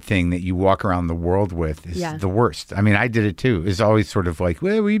gaping need thing that you walk around the world with is the worst. I mean, I did it too. It's always sort of like,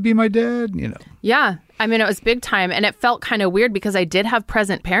 well, will you be my dad? Yeah. I mean, it was big time. And it felt kind of weird because I did have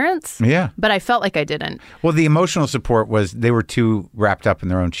present parents. Yeah. But I felt like I didn't. Well, the emotional support was they were too wrapped up in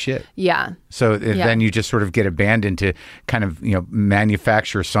their own shit. Yeah. So then you just sort of get abandoned to kind of,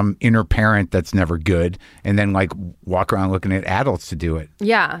 manufacture some inner parent that's never good and then like walk around looking at adults to do it.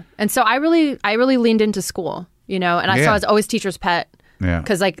 Yeah. And so I really leaned into school. And I saw I was always teacher's pet. Yeah.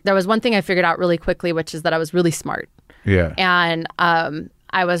 Because like there was one thing I figured out really quickly, which is that I was really smart. Yeah. And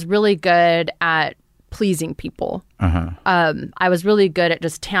I was really good at pleasing people. I was really good at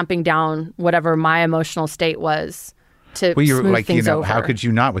just tamping down whatever my emotional state was to smooth things over. How could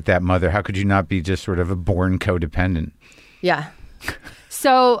you not with that mother? How could you not be just sort of a born codependent? Yeah.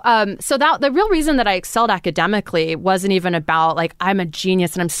 So that the real reason that I excelled academically wasn't even about like I'm a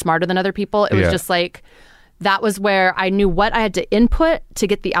genius and I'm smarter than other people. It was just like that was where I knew what I had to input to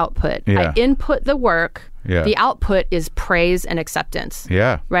get the output. Yeah. I input the work. Yeah. The output is praise and acceptance.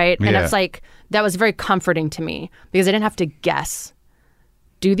 Yeah. Right? And Yeah. it's like that was very comforting to me because I didn't have to guess.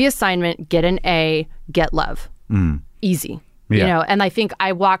 Do the assignment, get an A, get love. Easy. Yeah. And I think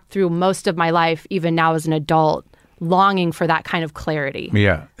I walked through most of my life, even now as an adult, longing for that kind of clarity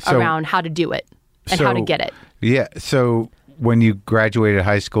around how to do it and how to get it. Yeah. So when you graduated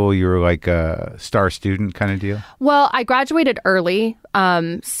high school, you were like a star student kind of deal? Well, I graduated early.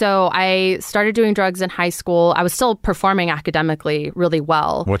 So I started doing drugs in high school. I was still performing academically really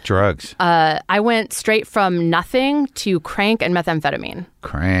well. What drugs? I went straight from nothing to crank and methamphetamine.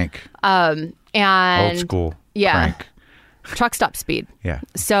 Crank. And Old school. Yeah. Crank. Truck stop speed. Yeah.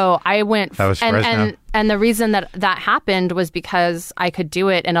 So I went... That was Fresno. And the reason that happened was because I could do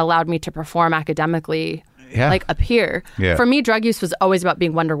it and allowed me to perform academically Yeah. like up here. Yeah. For me, drug use was always about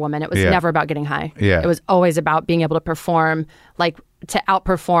being Wonder Woman. It was Yeah. never about getting high. Yeah. It was always about being able to perform, like to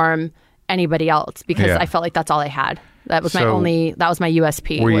outperform anybody else, because Yeah. I felt like that's all I had. That was So, that was my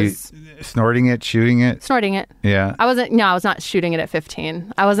USP. Were was you snorting it, shooting it? snorting it. Yeah. I was not shooting it at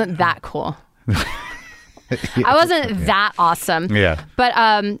 15. I wasn't that cool. I wasn't that awesome. Yeah. But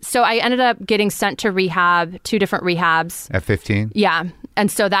so I ended up getting sent to rehab, 2 different rehabs. At 15? Yeah.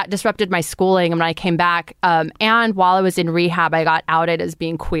 And so that disrupted my schooling. And when I came back, and while I was in rehab, I got outed as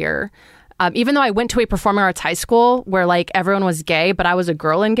being queer. Even though I went to a performing arts high school where like everyone was gay, but I was a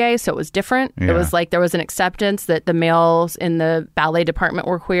girl in gay, so it was different. Yeah. It was like there was an acceptance that the males in the ballet department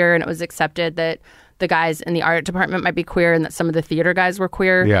were queer, and it was accepted that the guys in the art department might be queer, and that some of the theater guys were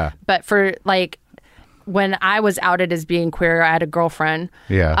queer. Yeah. But for like when I was outed as being queer, I had a girlfriend.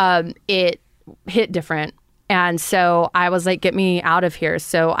 Yeah. It hit different. And so I was like, get me out of here.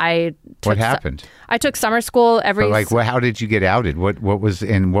 So I took What happened? I took summer school every. But like, how did you get outed? What was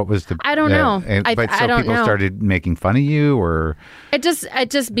the? I don't know. But I so don't people know. started making fun of you, or It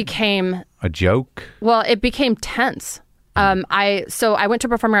just became, a joke? well, it became tense. I went to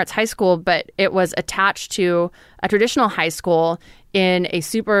performing arts high school, but it was attached to a traditional high school in a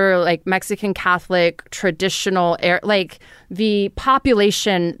super like Mexican Catholic traditional like the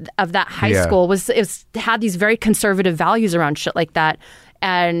population of that high Yeah. school had these very conservative values around shit like that,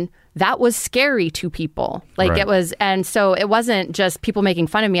 and that was scary to people. Like Right. it was, and so it wasn't just people making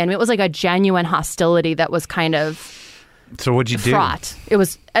fun of me. I mean, it was like a genuine hostility that was kind of So what'd you do? fraught. It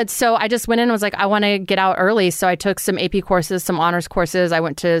was, and so I just went in and was like, I want to get out early. So I took some AP courses, some honors courses. I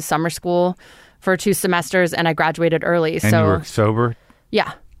went to summer school for 2 semesters, and I graduated early. And you were sober?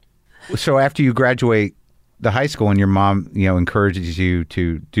 Yeah. So after you graduate the high school and your mom, encourages you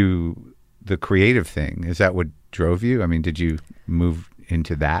to do the creative thing, is that what drove you? I mean, did you move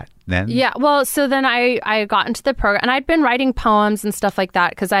into that then? Yeah. Well, so then I got into the program, and I'd been writing poems and stuff like that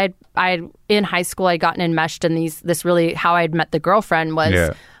because I in high school I'd gotten enmeshed in this really how I'd met the girlfriend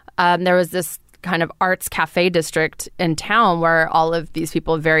was there was this kind of arts cafe district in town where all of these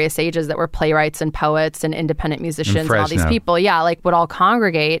people of various ages that were playwrights and poets and independent musicians and all these people, would all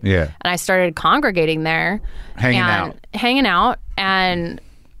congregate. Yeah. And I started congregating there. Hanging out and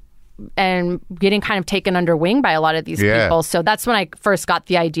getting kind of taken under wing by a lot of these people. So that's when I first got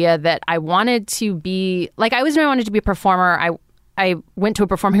the idea that I wanted to be, like, I always knew I wanted to be a performer. I went to a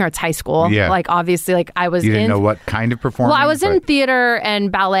performing arts high school. Yeah. Like, obviously, like, I was You didn't know what kind of performing? Well, I was in theater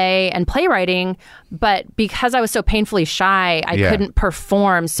and ballet and playwriting, but because I was so painfully shy, I couldn't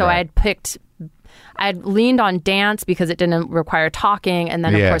perform. So I'd leaned on dance because it didn't require talking, and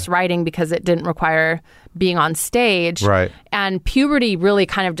then of course writing because it didn't require being on stage. Right. And puberty really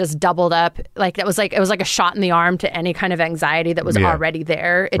kind of just doubled up. Like it was like a shot in the arm to any kind of anxiety that was already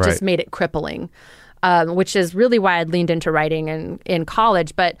there. It just made it crippling, which is really why I'd leaned into writing in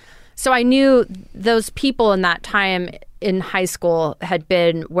college. But so I knew those people in that time in high school had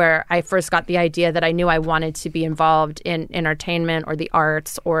been where I first got the idea that I knew I wanted to be involved in entertainment or the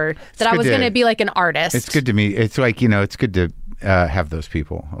arts, or that I was going to be like an artist. It's good to me. It's like, it's good to have those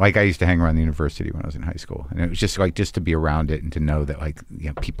people. Like, I used to hang around the university when I was in high school, and it was just to be around it and to know that, like,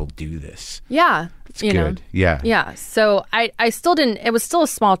 people do this. Yeah. It's good. Yeah. Yeah. So I still didn't, it was still a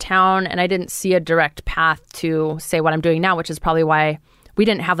small town, and I didn't see a direct path to say what I'm doing now, which is probably why we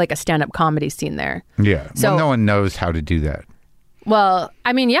didn't have like a stand-up comedy scene there. Yeah. So, well, no one knows how to do that. Well,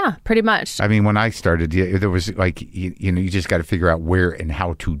 I mean, yeah, pretty much. I mean, when I started, there was like, you just got to figure out where and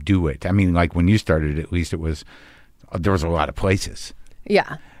how to do it. I mean, like when you started, at least there was a lot of places.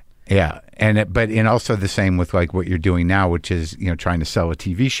 Yeah. Yeah. And also the same with like what you're doing now, which is, trying to sell a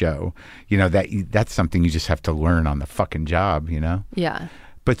TV show, that's something you just have to learn on the fucking job, Yeah.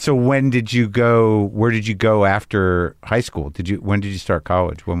 But so where did you go after high school? When did you start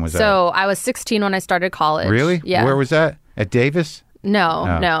college? When was that? So I was 16 when I started college. Really? Yeah. Where was that? At Davis? No.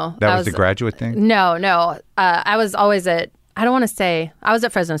 That was the graduate thing? No. I was always I was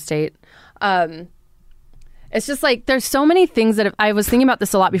at Fresno State. It's just like, there's so many things I was thinking about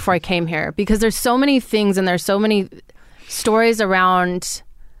this a lot before I came here, because there's so many things and there's so many stories around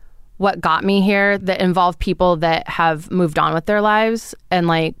what got me here that involve people that have moved on with their lives. And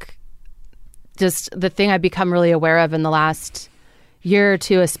like, just the thing I've become really aware of in the last year or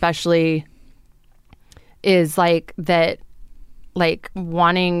two, especially, is like that, like,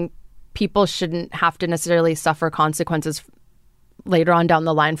 wanting people shouldn't have to necessarily suffer consequences later on down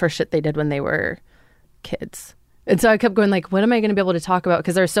the line for shit they did when they were kids. And so I kept going like, what am I going to be able to talk about?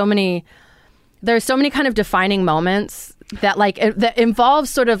 Because there's so many kind of defining moments that like that involve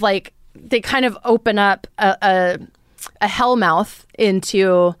sort of like, they kind of open up a hell mouth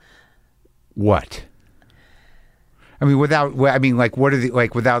into what? I mean, like, what are the,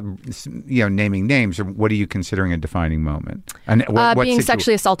 like, without, naming names, or what are you considering a defining moment? And being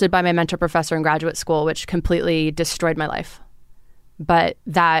sexually assaulted by my mentor professor in graduate school, which completely destroyed my life. But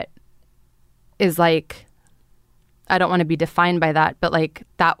that is like, I don't want to be defined by that, but like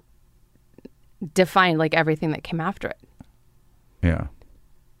that defined like everything that came after it. Yeah.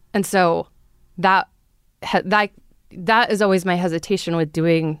 And so that is always my hesitation with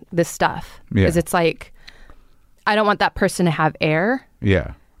doing this stuff. Yeah. Is it's like, I don't want that person to have air.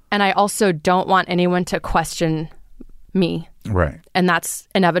 Yeah. And I also don't want anyone to question me. Right. And that's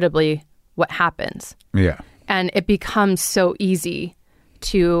inevitably what happens. Yeah. And it becomes so easy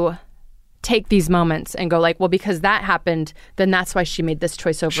to take these moments and go like, well, because that happened, then that's why she made this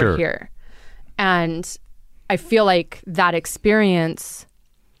choice over here. And I feel like that experience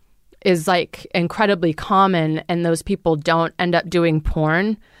is like incredibly common, and those people don't end up doing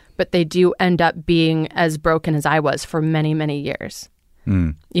porn, but they do end up being as broken as I was for many, many years.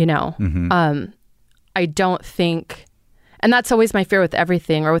 I don't think, and that's always my fear with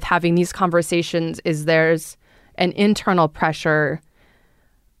everything or with having these conversations, is there's an internal pressure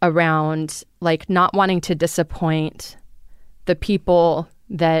around like not wanting to disappoint the people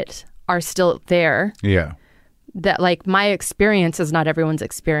that are still there. Yeah. That like my experience is not everyone's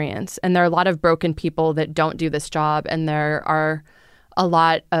experience. And there are a lot of broken people that don't do this job. And there are a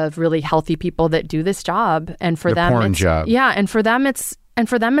lot of really healthy people that do this job. And for them, porn job. Yeah. And for them, it's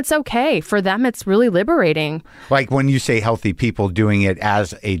okay. For them, it's really liberating. Like when you say healthy people doing it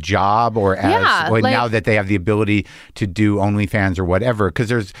as a job, or as now that they have the ability to do OnlyFans or whatever, because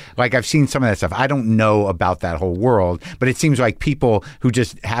there's like, I've seen some of that stuff. I don't know about that whole world, but it seems like people who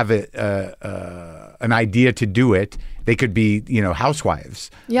just have an idea to do it, they could be, housewives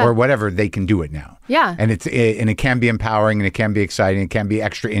or whatever, they can do it now. Yeah. And it can be empowering, and it can be exciting. It can be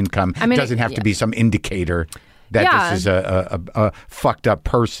extra income. I mean, it doesn't have to be some indicator that this is a fucked up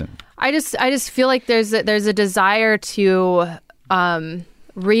person. I just feel like there's a desire to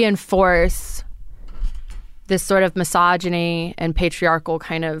reinforce this sort of misogyny and patriarchal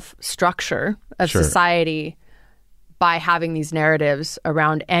kind of structure of society by having these narratives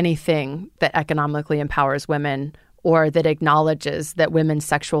around anything that economically empowers women or that acknowledges that women's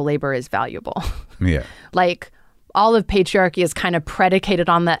sexual labor is valuable. Yeah. Like all of patriarchy is kind of predicated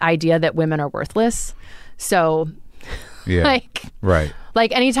on the idea that women are worthless. So, like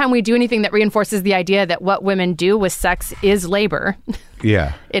anytime we do anything that reinforces the idea that what women do with sex is labor,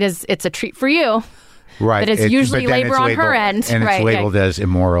 it's a treat for you. Right. But it's usually labor on her end. And it's labeled as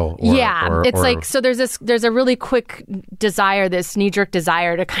immoral. So there's a really quick desire, this knee-jerk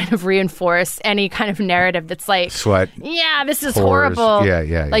desire to kind of reinforce any kind of narrative that's like, slut. Yeah, this is whores. horrible.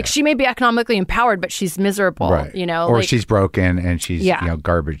 Yeah. Like she may be economically empowered, but she's miserable, right. Or like, she's broken and she's,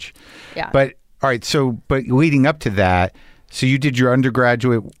 garbage. Yeah. But, all right, but leading up to that, so you did your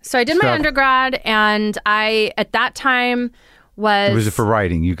undergraduate So I did my undergrad, and I, at that time, was it for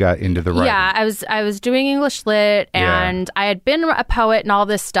writing? You got into the writing. Yeah, I was doing English lit, and I had been a poet and all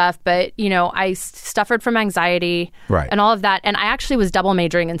this stuff, but I suffered from anxiety and all of that, and I actually was double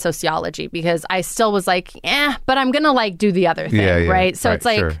majoring in sociology because I still was like, but I'm gonna like do the other thing, right? So it's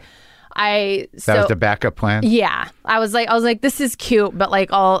like that was the backup plan. Yeah, I was like, this is cute, but like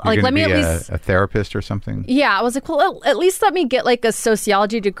let me at least a therapist or something. Yeah, I was like, well, at least let me get like a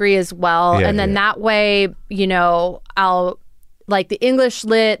sociology degree as well, and then that way, I'll. Like the English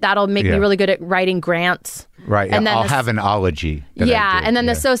lit, that'll make me really good at writing grants. Right. And then I'll have an ology. And then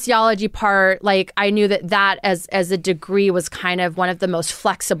the sociology part, like I knew that as a degree was kind of one of the most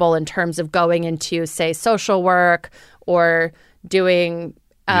flexible in terms of going into, say, social work or doing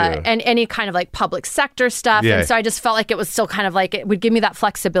and any kind of like public sector stuff. And so I just felt like it was still kind of like it would give me that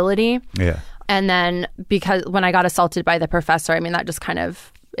flexibility. Yeah. And then because when I got assaulted by the professor, I mean, that just kind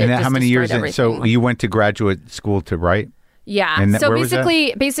of how many years in? So you went to graduate school to write? Yeah. And so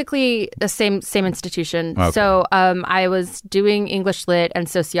basically the same institution. Okay. So I was doing English lit and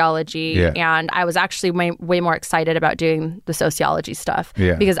sociology, and I was actually way more excited about doing the sociology stuff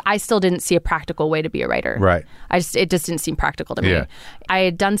because I still didn't see a practical way to be a writer. Right. It just didn't seem practical to me. Yeah. I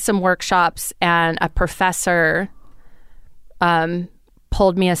had done some workshops, and a professor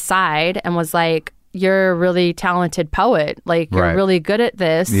pulled me aside and was like, "You're a really talented poet. Like you're really good at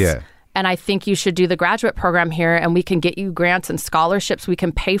this." Yeah. And I think you should do the graduate program here, and we can get you grants and scholarships. We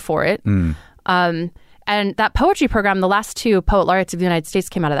can pay for it. And that poetry program, the last two poet laureates of the United States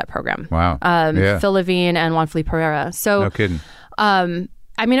came out of that program. Wow. Phil Levine and Juan Felipe Pereira. So, no kidding.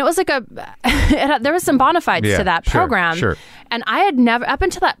 I mean, it was like there was some bona fides to that program. Sure. And I had never, up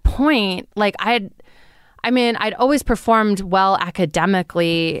until that point, like I'd always performed well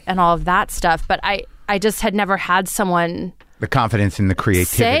academically and all of that stuff, but I I just had never had someone the confidence in the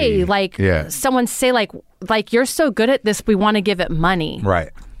creativity. Someone say like, you're so good at this, we want to give it money.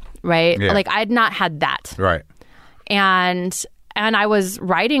 Right. Yeah. Like I'd not had that. Right. And I was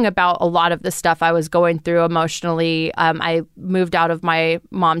writing about a lot of the stuff I was going through emotionally. I moved out of my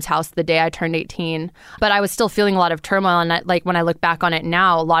mom's house the day I turned 18, but I was still feeling a lot of turmoil. And like when I look back on it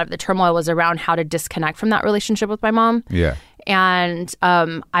now, a lot of the turmoil was around how to disconnect from that relationship with my mom. Yeah. And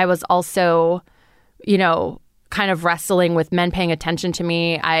I was also, kind of wrestling with men paying attention to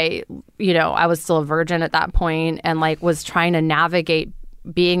me. I was still a virgin at that point and like was trying to navigate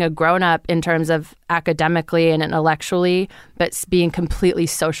being a grown-up in terms of academically and intellectually, but being completely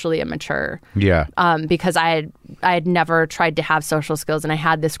socially immature. Yeah. Because I had never tried to have social skills, and I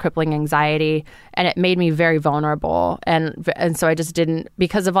had this crippling anxiety, and it made me very vulnerable. And so I just didn't,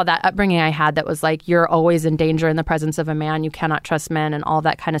 because of all that upbringing I had that was like, you're always in danger in the presence of a man, you cannot trust men, and all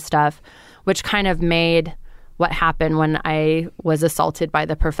that kind of stuff, which kind of made what happened when I was assaulted by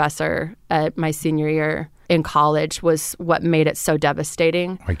the professor at my senior year in college was what made it so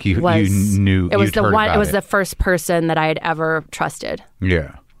devastating. Like you knew it was the first person that I had ever trusted.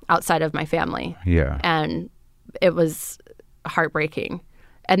 Yeah. Outside of my family. Yeah. And it was heartbreaking.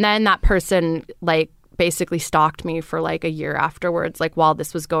 And then that person like basically stalked me for like a year afterwards, like while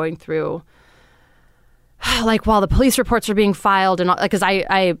this was going through, like while the police reports were being filed, and because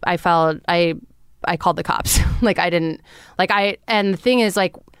I called the cops. And the thing is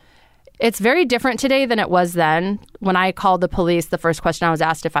like, it's very different today than it was then. When I called the police, the first question I was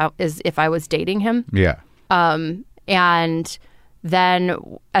asked if I was dating him. Yeah. And then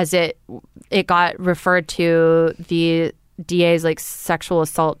as it got referred to the DA's like sexual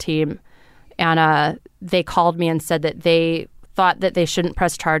assault team, and they called me and said that they thought that they shouldn't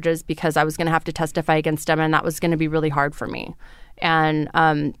press charges because I was going to have to testify against him, and that was going to be really hard for me. And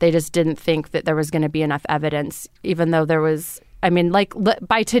they just didn't think that there was going to be enough evidence, even though there was. I mean, like,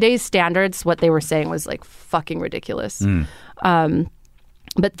 by today's standards, what they were saying was, like, fucking ridiculous.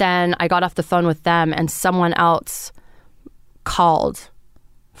 But then I got off the phone with them, and someone else called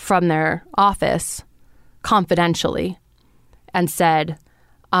from their office confidentially and said,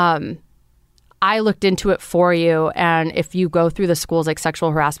 I looked into it for you, and if you go through the school's, like, sexual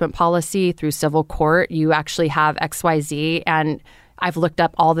harassment policy through civil court, you actually have XYZ, and I've looked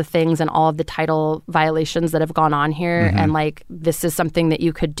up all the things and all of the title violations that have gone on here. And like, this is something that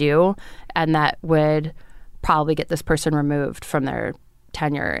you could do, and that would probably get this person removed from their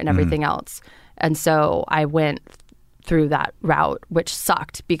tenure and everything else. And so I went through that route, which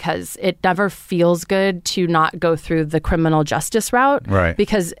sucked because it never feels good to not go through the criminal justice route. Right.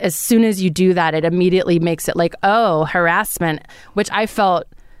 Because as soon as you do that, it immediately makes it like, oh, harassment, which I felt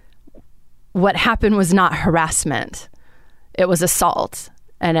what happened was not harassment. It was assault,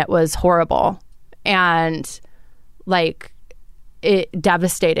 and it was horrible. And like, it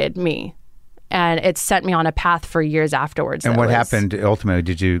devastated me, and it sent me on a path for years afterwards. And what happened ultimately?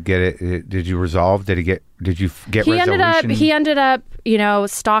 Did you get it? Did you resolve? Did you get resolution? He ended up,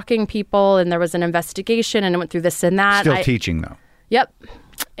 stalking people, and there was an investigation, and it went through this and that. Still teaching though. Yep.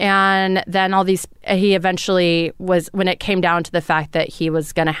 And then he eventually was, when it came down to the fact that he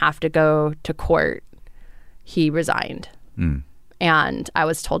was going to have to go to court, he resigned. And I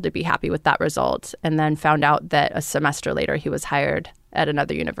was told to be happy with that result, and then found out that a semester later he was hired at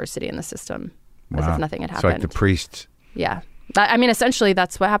another university in the system. As if nothing had happened. So like the priest. Yeah. I mean, essentially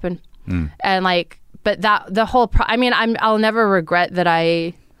that's what happened. And like, but that, the whole, I'll never regret that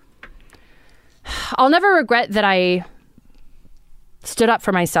I stood up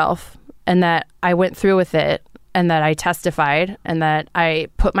for myself, and that I went through with it, and that I testified, and that I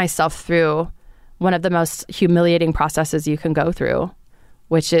put myself through one of the most humiliating processes you can go through,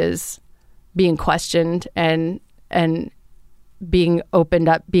 which is being questioned and being opened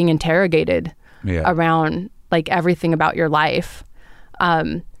up, being interrogated around like everything about your life.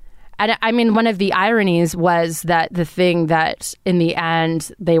 And I mean, one of the ironies was that the thing that in the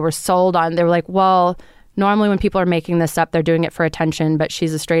end they were sold on, they were like, well, normally when people are making this up, they're doing it for attention, but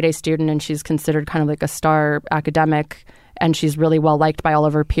she's a straight A student and she's considered kind of like a star academic, and she's really well liked by all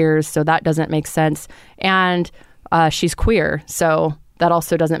of her peers, so that doesn't make sense. And she's queer, so that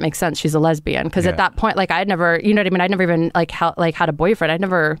also doesn't make sense. She's a lesbian. Because at that point, like, I'd never, you know what I mean? I'd never even had a boyfriend. I'd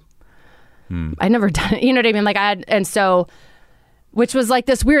never done it, you know what I mean? Like, and so, which was like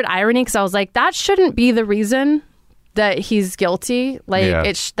this weird irony, because I was like, that shouldn't be the reason that he's guilty.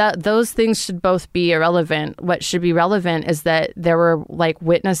 Like, those things should both be irrelevant. What should be relevant is that there were like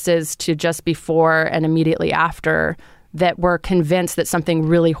witnesses to just before and immediately after that were convinced that something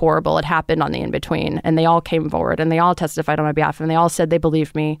really horrible had happened on the in-between. And they all came forward, and they all testified on my behalf, and they all said they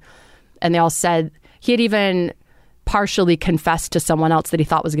believed me. And they all said, he had even partially confessed to someone else that he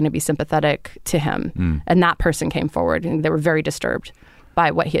thought was going to be sympathetic to him. And that person came forward and they were very disturbed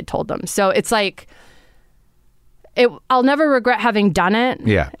by what he had told them. So it's like, I'll never regret having done it.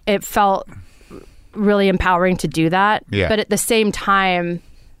 Yeah. It felt really empowering to do that. Yeah. But at the same time,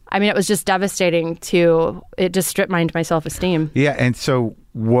 I mean, it was just devastating it just stripped mined my self-esteem. Yeah. And so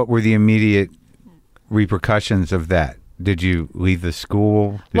what were the immediate repercussions of that? Did you leave the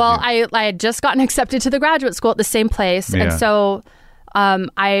school? I had just gotten accepted to the graduate school at the same place. Yeah. And so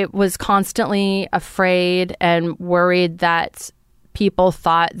I was constantly afraid and worried that people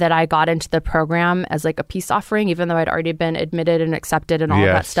thought that I got into the program as like a peace offering, even though I'd already been admitted and accepted and all of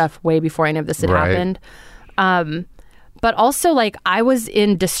that stuff way before any of this had happened. But also, like, I was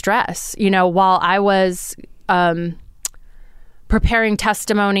in distress, while I was preparing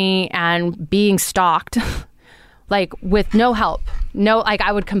testimony and being stalked, like, with no help.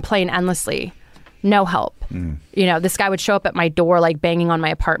 I would complain endlessly. No help. This guy would show up at my door, like, banging on my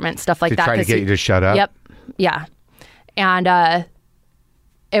apartment, stuff like that. Try to get you to shut up? Yep. Yeah. And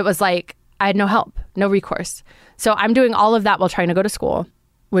it was like, I had no help, no recourse. So I'm doing all of that while trying to go to school,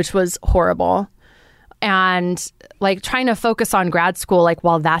 which was horrible. And like trying to focus on grad school, like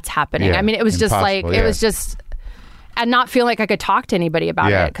while that's happening. Yeah, I mean, it was just like, impossible, it was just, and not feeling like I could talk to anybody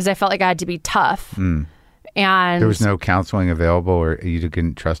about it because I felt like I had to be tough. And there was no counseling available, or you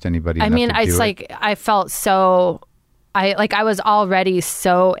didn't trust anybody. I mean, it's like, I felt so, I was already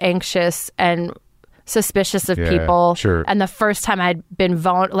so anxious and suspicious of people. Sure. And the first time I'd been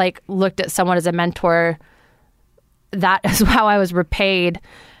looked at someone as a mentor, that is how I was repaid.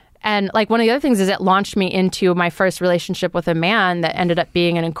 And like one of the other things is it launched me into my first relationship with a man that ended up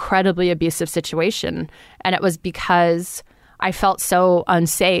being an incredibly abusive situation. And it was because I felt so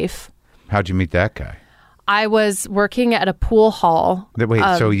unsafe. How'd you meet that guy? I was working at a pool hall. Wait,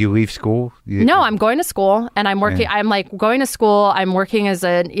 so you leave school? No, I'm going to school and I'm working. I'm like going to school. I'm working as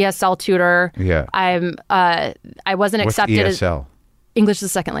an ESL tutor. Yeah. I wasn't What's accepted ESL? as English as a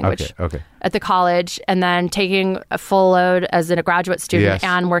second language. Okay. At the college, and then taking a full load as a graduate student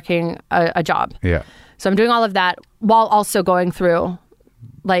and working a job. Yeah. So I'm doing all of that while also going through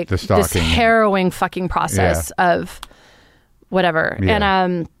like The this stalking. harrowing fucking process of whatever. Yeah.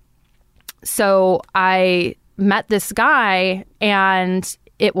 And so I met this guy, and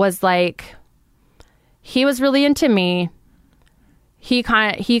it was like he was really into me. He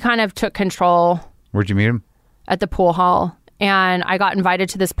kind of took control. Where'd you meet him? At the pool hall. And I got invited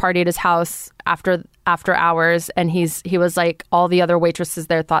to this party at his house after hours, and he was like, all the other waitresses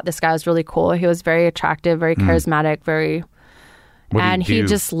there thought this guy was really cool. He was very attractive, very charismatic, he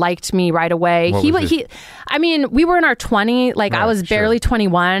just liked me right away. I mean, we were in our 20s. Like I was barely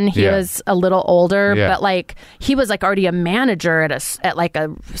 21. He was a little older, but like he was like already a manager at like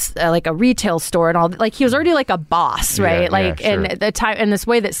a retail store and all. Like he was already like a boss, right? And at the time, in this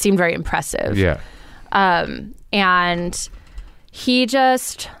way that seemed very impressive. Yeah. And he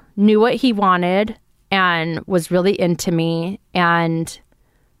just knew what he wanted and was really into me. And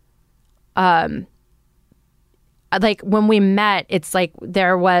like when we met, it's like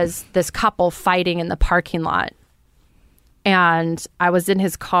there was this couple fighting in the parking lot. And I was in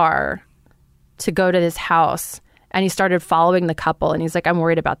his car to go to his house, and he started following the couple, and he's like, I'm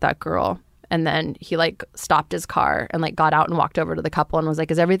worried about that girl. And then he like stopped his car and like got out and walked over to the couple and was like,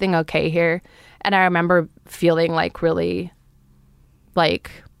 is everything okay here? And I remember feeling like really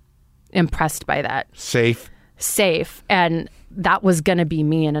like impressed by that. Safe. And that was going to be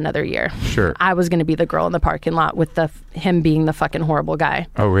me in another year. Sure. I was going to be the girl in the parking lot with him being the fucking horrible guy.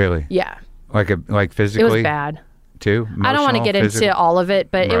 Oh, really? Yeah. Like physically? It was bad. Too? I don't want to get into all of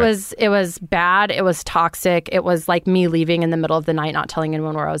it, but Right. it was bad. It was toxic. It was like me leaving in the middle of the night, not telling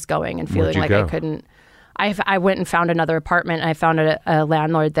anyone where I was going, and feeling like go? I couldn't. I went and found another apartment, and I found a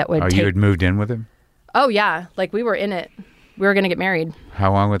landlord that would you had moved in with him? Oh, yeah. Like we were in it. We were going to get married.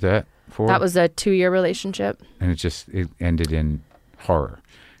 How long was that for? That was a 2-year relationship. And it ended in horror.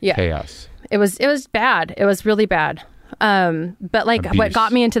 Yeah. Chaos. It was bad. It was really bad. But like Abuse. what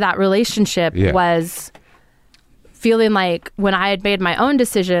got me into that relationship was feeling like when I had made my own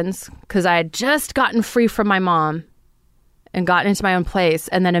decisions, because I had just gotten free from my mom and gotten into my own place,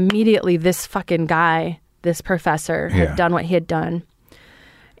 and then immediately this fucking guy, this professor, had done what he had done.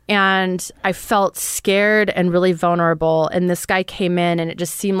 And I felt scared and really vulnerable. And this guy came in, and it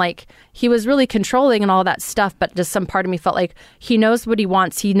just seemed like he was really controlling and all that stuff. But just some part of me felt like he knows what he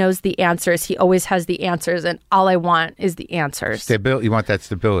wants. He knows the answers. He always has the answers. And all I want is the answers. Stability. You want that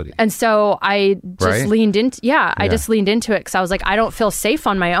stability. And so I just leaned into, I just leaned into it because I was like, I don't feel safe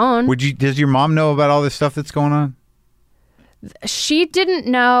on my own. Does your mom know about all this stuff that's going on? She didn't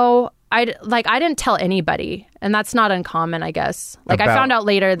know I didn't tell anybody, and that's not uncommon, I guess. Like I About- found out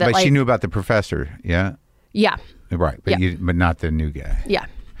later that But like she knew about the professor, yeah? yeah, Right, but Yeah. but not the new guy. yeah.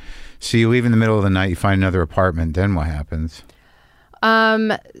 So you leave in the middle of the night, you find another apartment, then what happens?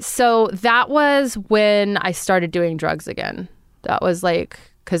 So that was when I started doing drugs again. That was like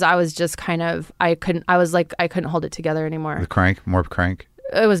because I was just kind of I couldn't hold it together anymore. The crank? More crank?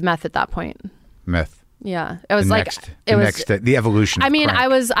 It was meth at that point. Meth. Yeah, it was like The evolution of I mean,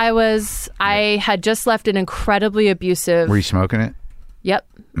 crank. I had just left an incredibly abusive. Were you smoking it? Yep.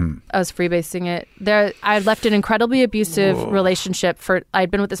 I was freebasing it. I had left an incredibly abusive relationship I'd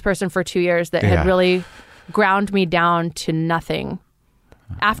been with this person for 2 years that Yeah. had really ground me down to nothing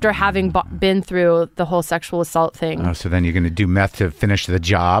after having been through the whole sexual assault thing. Oh, so then you're going to do meth to finish the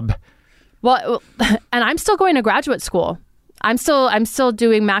job? Well, and I'm still going to graduate school. I'm still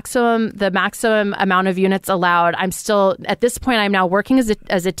doing the maximum amount of units allowed. I'm still at this point. I'm now working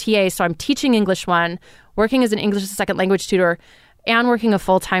as a TA, so I'm teaching English 1, working as an English as a second language tutor, and working a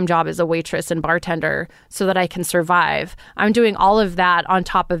full-time job as a waitress and bartender so that I can survive. I'm doing all of that on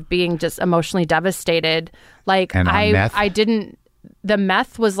top of being just emotionally devastated. Like And on meth? The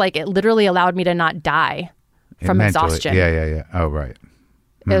meth was like it literally allowed me to not die from Mentally. exhaustion. Yeah. Oh, right.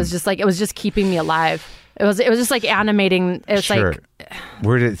 It was just like it was just keeping me alive. It was just like animating. It's Sure. like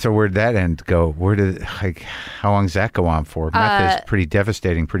Where'd that end go? How long does that go on for? Meth is pretty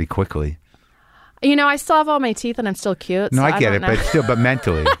devastating pretty quickly. I still have all my teeth and I'm still cute. No, so I get don't it, know. but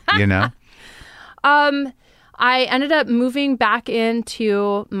mentally, I ended up moving back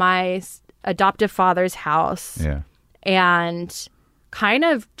into my adoptive father's house Yeah. and kind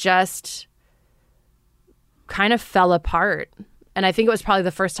of fell apart. And I think it was probably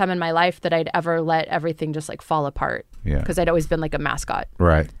the first time in my life that I'd ever let everything just like fall apart. Yeah. Because I'd always been like a mascot.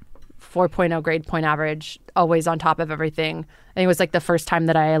 Right. 4.0 grade point average, always on top of everything. I think it was like the first time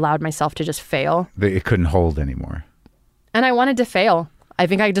that I allowed myself to just fail. It couldn't hold anymore. And I wanted to fail. I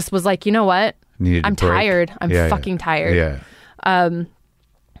think I just was like, you know what? Needed a I'm break. tired. I'm Yeah, fucking tired. Yeah.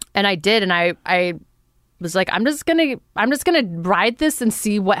 And I did, and I was like, I'm just gonna ride this and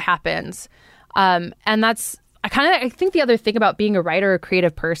see what happens. And that's I think the other thing about being a writer or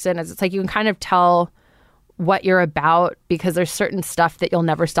creative person is it's like you can kind of tell what you're about because there's certain stuff that you'll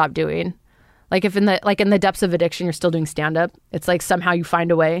never stop doing. Like if in the depths of addiction you're still doing stand up, it's like somehow you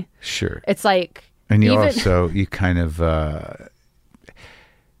find a way. Sure. It's like And you even, also you kind of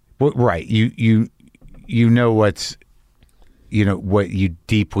right. You know what you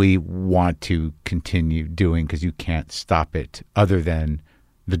deeply want to continue doing because you can't stop it other than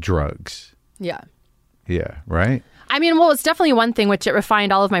the drugs. yeah. Yeah, right? I mean, well, it's definitely one thing, which it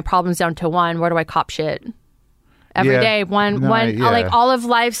refined all of my problems down to one. Where do I cop shit? Every day, Yeah. one, Yeah. like all of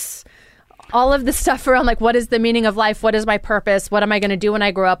the stuff around, like, what is the meaning of life? What is my purpose? What am I going to do when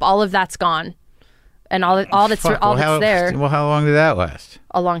I grow up? All of that's gone. And all that's Fuck, that's there. Well, how long did that last?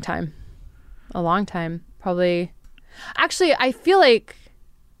 A long time. Probably. Actually, I feel like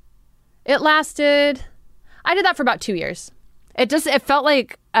it lasted. I did that for about 2 years. It felt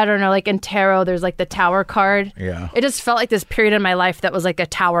like, I don't know, like in tarot, there's like the tower card. Yeah. It just felt like this period in my life that was like a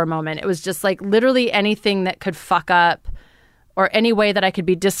tower moment. It was just like literally anything that could fuck up or any way that I could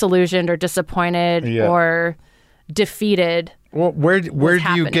be disillusioned or disappointed Yeah. or defeated. Well, where do you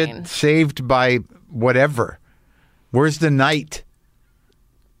happening. get saved by whatever? Where's the knight?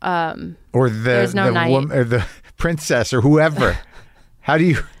 Or there's no knight. Or the princess or whoever. How do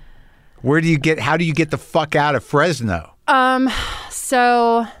you get the fuck out of Fresno?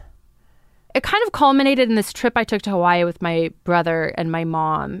 So it kind of culminated in this trip I took to Hawaii with my brother and my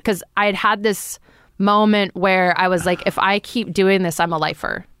mom because I had this moment where I was like, if I keep doing this, I'm a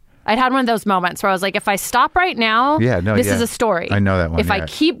lifer. I'd had one of those moments where I was like, if I stop right now, this is a story. I know that one. If I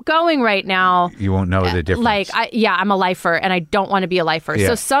keep going right now, you won't know the difference. I'm a lifer and I don't want to be a lifer. Yeah.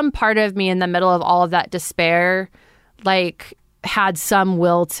 So some part of me in the middle of all of that despair, like had some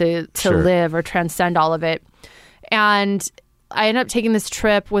will to Sure. live or transcend all of it. And I ended up taking this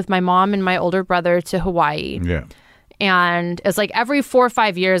trip with my mom and my older brother to Hawaii. Yeah. And it's like every 4 or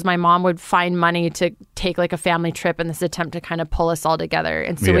 5 years, my mom would find money to take like a family trip in this attempt to kind of pull us all together.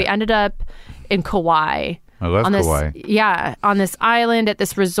 And so we ended up in Kauai. I love Kauai. Yeah, on this island at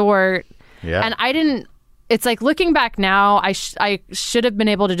this resort. Yeah. And it's like looking back now, I should have been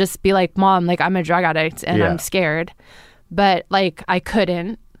able to just be like, Mom, like I'm a drug addict and I'm scared. But like I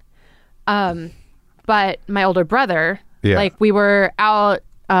couldn't. But my older brother, like we were out,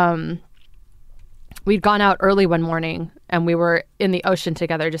 we'd gone out early one morning and we were in the ocean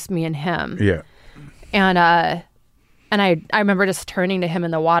together, just me and him. Yeah. And I remember just turning to him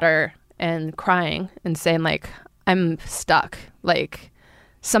in the water and crying and saying like, I'm stuck. Like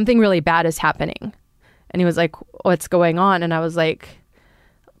something really bad is happening. And he was like, what's going on? And I was like,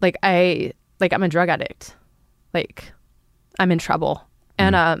 I'm a drug addict. Like, I'm in trouble.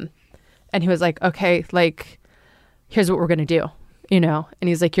 And he was like, okay, like, here's what we're going to do, And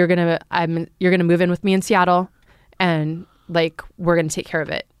he's like, you're going to move in with me in Seattle, and like, we're going to take care of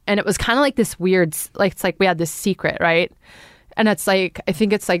it. And it was kind of like this weird, like, it's like we had this secret, right? And it's like, I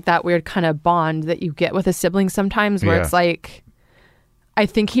think it's like that weird kind of bond that you get with a sibling sometimes where it's like, I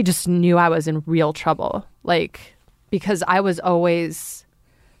think he just knew I was in real trouble. Like, because I was always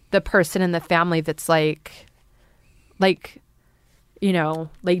the person in the family that's like, like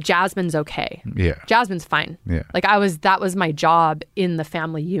Jasmine's okay. Yeah. Jasmine's fine. Yeah. Like that was my job in the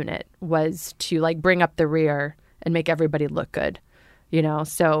family unit, was to like bring up the rear and make everybody look good,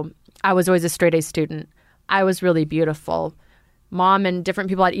 So I was always a straight A student. I was really beautiful. Mom and different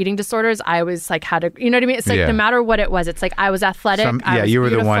people had eating disorders. I always like had a, you know what I mean? It's like no matter what it was, it's like I was athletic. I was you were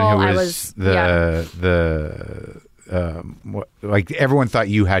beautiful, the one who was like everyone thought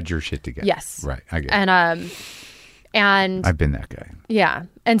you had your shit together. Yes. Right. I get it. And I've been that guy. Yeah.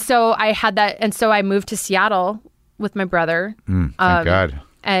 And so I had that. And so I moved to Seattle with my brother. Thank God.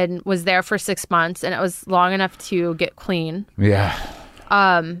 And was there for 6 months, and it was long enough to get clean. Yeah.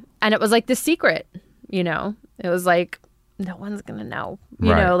 And it was like the secret, It was like, no one's going to know,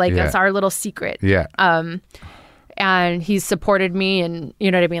 it's our little secret. Yeah. And he supported me, and you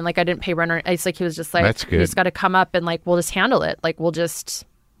know what I mean? Like, I didn't pay rent or it's like, he was just like, that's good. You just got to come up and like, we'll just handle it. Like, we'll just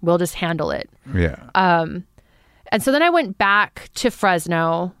handle it. Yeah. And so then I went back to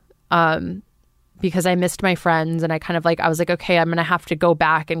Fresno, because I missed my friends, and I kind of like, I was like, okay, I'm going to have to go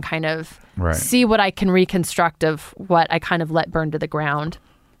back and kind of see what I can reconstruct of what I kind of let burn to the ground.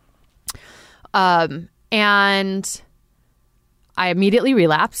 And I immediately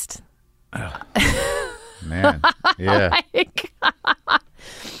relapsed. Man. Yeah.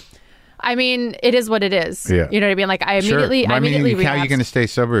 I mean, it is what it is. Yeah. You know what I mean? Like, I immediately relapsed. How are you going to stay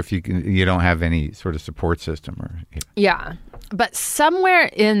sober if you don't have any sort of support system? Yeah. But somewhere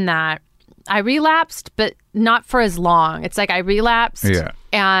in that, I relapsed, but not for as long. It's like I relapsed,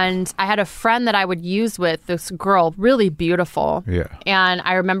 and I had a friend that I would use with, this girl, really beautiful. Yeah. And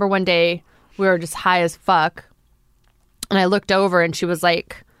I remember one day we were just high as fuck, and I looked over, and she was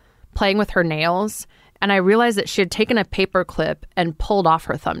like playing with her nails, and I realized that she had taken a paper clip and pulled off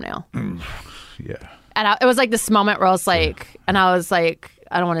her thumbnail. Yeah. And it was like this moment where I was like, and I was like,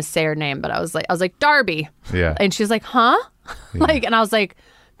 I don't want to say her name, but I was like, Darby. Yeah. And she's like, huh? Yeah. Like, and I was like,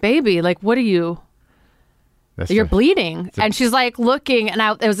 baby, like, what are you? You're bleeding. And she's like looking, and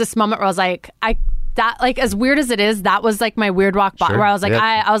it was this moment where I was like, that, like, as weird as it is, that was like my weird rock bottom, where I was like,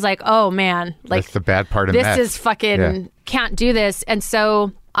 I was like, oh man, like, that's the bad part of this meth. Is fucking can't do this. And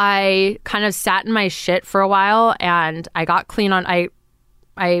so I kind of sat in my shit for a while, and I got clean on,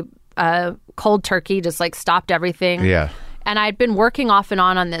 I cold turkey, just like stopped everything. Yeah. And I'd been working off and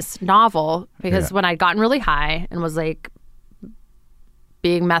on this novel, because when I'd gotten really high and was like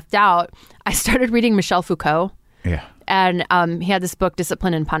being methed out, I started reading Michel Foucault. Yeah. And he had this book,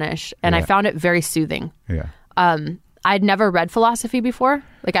 Discipline and Punish, and I found it very soothing. Yeah. I'd never read philosophy before.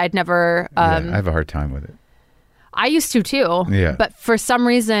 Like, I'd never... I have a hard time with it. I used to too. Yeah. But for some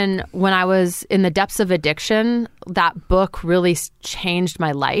reason, when I was in the depths of addiction, that book really changed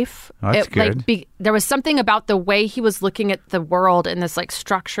my life. Oh, that's good. Like, there was something about the way he was looking at the world in this like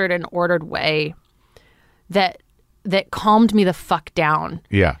structured and ordered way that calmed me the fuck down.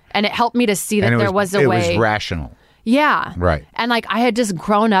 Yeah. And it helped me to see that there was a way. It was rational. Yeah. Right. And like, I had just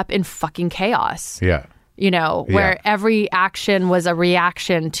grown up in fucking chaos. Yeah. Where every action was a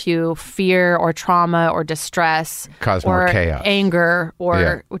reaction to fear or trauma or distress. Cause more chaos. Anger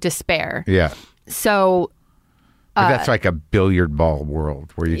or despair. Yeah. So... that's like a billiard ball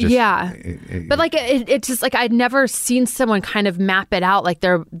world where you just... Yeah. But like, it's just like, I'd never seen someone kind of map it out like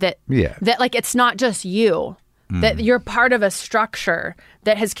that like, it's not just you. That you're part of a structure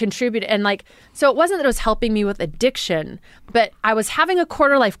that has contributed. And like, so it wasn't that it was helping me with addiction, but I was having a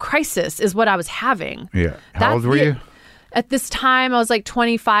quarter life crisis is what I was having. Yeah. How old were you? At this time, I was like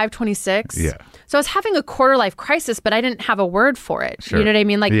 25, 26. Yeah. So I was having a quarter life crisis, but I didn't have a word for it. Sure. You know what I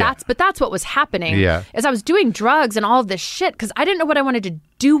mean? Like that's what was happening. Yeah. Is I was doing drugs and all of this shit because I didn't know what I wanted to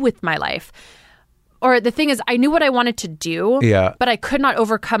do with my life. Or the thing is, I knew what I wanted to do, but I could not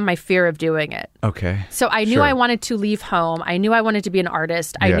overcome my fear of doing it. Okay. So I knew I wanted to leave home. I knew I wanted to be an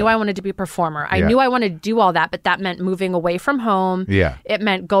artist. I knew I wanted to be a performer. I knew I wanted to do all that, but that meant moving away from home. Yeah. It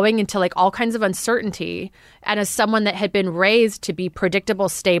meant going into like all kinds of uncertainty. And as someone that had been raised to be predictable,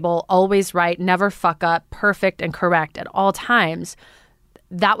 stable, always right, never fuck up, perfect and correct at all times,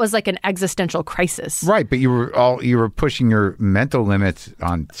 that was like an existential crisis. Right, but you were pushing your mental limits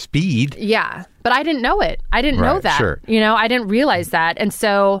on speed. Yeah, but I didn't know it. I didn't know that. Sure. I didn't realize that, and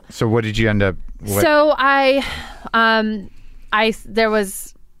so. So what did you end up? So I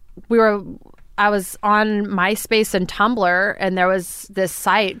was on MySpace and Tumblr, and there was this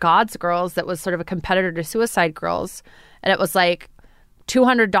site, God's Girls, that was sort of a competitor to Suicide Girls, and it was like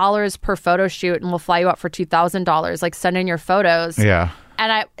 $200 per photo shoot, and we'll fly you out for $2,000. Like, send in your photos. Yeah.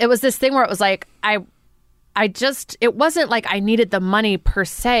 And it was this thing where it was like, it wasn't like I needed the money per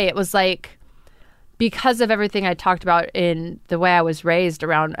se. It was like, because of everything I talked about in the way I was raised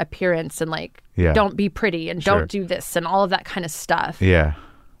around appearance and like, don't be pretty and don't do this and all of that kind of stuff. Yeah.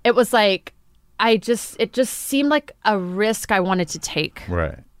 It was like, it just seemed like a risk I wanted to take.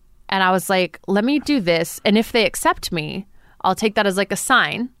 Right. And I was like, let me do this. And if they accept me, I'll take that as like a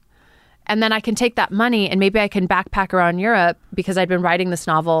sign. And then I can take that money and maybe I can backpack around Europe, because I'd been writing this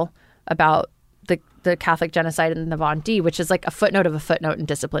novel about the Catholic genocide in the Vendée, which is like a footnote of a footnote in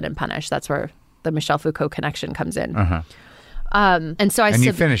Discipline and Punish. That's where the Michel Foucault connection comes in. Uh-huh. And so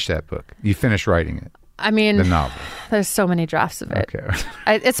you finished that book. You finished writing it. I mean, the novel. There's so many drafts of it. Okay.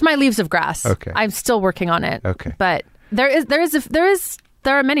 It's my Leaves of Grass. Okay. I'm still working on it. Okay. But there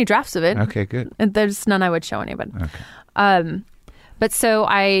are many drafts of it. Okay, good. And there's none I would show anybody. Okay. But so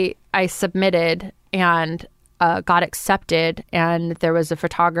I submitted and got accepted, and there was a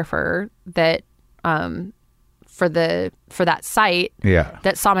photographer that for that site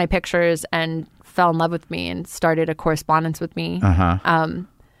that saw my pictures and fell in love with me and started a correspondence with me. Uh-huh.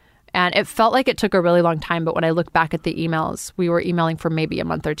 And it felt like it took a really long time, but when I look back at the emails, we were emailing for maybe a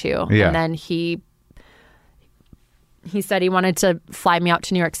month or two. Yeah. And then he said he wanted to fly me out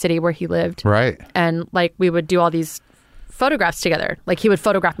to New York City where he lived. Right. And like we would do all these photographs together. Like he would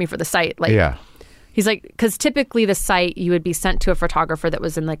photograph me for the site. Like, yeah. He's like, because typically the site you would be sent to a photographer that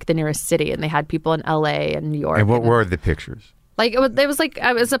was in like the nearest city, and they had people in LA and New York. And what were the pictures? Like it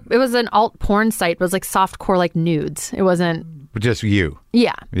was an alt porn site. It was like softcore, like nudes. It wasn't just you.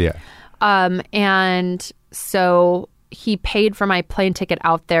 Yeah. Yeah. And so he paid for my plane ticket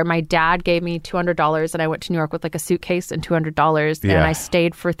out there. My dad gave me $200, and I went to New York with like a suitcase and $200, and I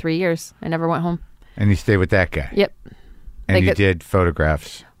stayed for 3 years. I never went home. And you stayed with that guy. Yep. And you did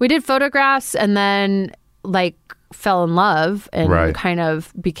photographs. We did photographs, and then like fell in love and kind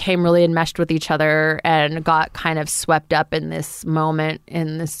of became really enmeshed with each other, and got kind of swept up in this moment,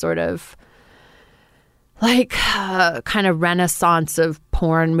 in this sort of like kind of renaissance of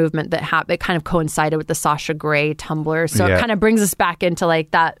porn movement that happened. It kind of coincided with the Sasha Grey Tumblr. So it kind of brings us back into like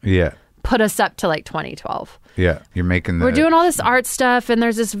that. Yeah. Put us up to like 2012. Yeah. We're doing all this art stuff, and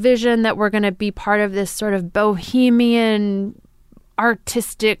there's this vision that we're going to be part of this sort of bohemian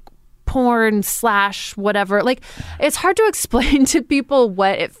artistic porn / whatever. Like, it's hard to explain to people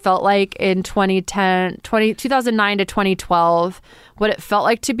what it felt like in 2009 to 2012, what it felt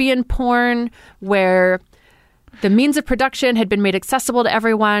like to be in porn, where the means of production had been made accessible to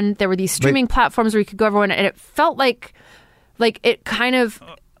everyone. There were these streaming platforms where you could go everywhere, and it felt like it kind of,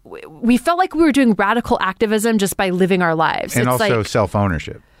 we felt like we were doing radical activism just by living our lives. And it's also like,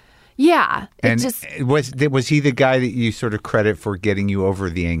 self-ownership. Yeah. And was he the guy that you sort of credit for getting you over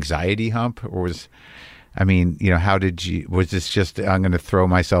the anxiety hump? Or was this just, I'm going to throw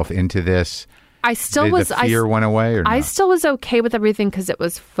myself into this? The fear went away, or not? I still was okay with everything because it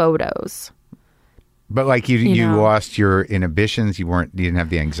was photos. But like you lost your inhibitions. You didn't have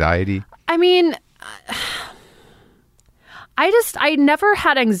the anxiety. I mean, I never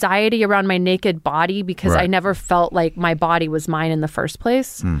had anxiety around my naked body because I never felt like my body was mine in the first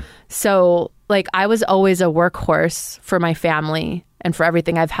place. So like I was always a workhorse for my family and for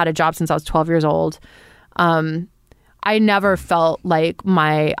everything. I've had a job since I was 12 years old. I never felt like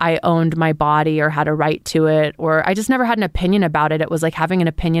I owned my body or had a right to it, or I just never had an opinion about it. It was like having an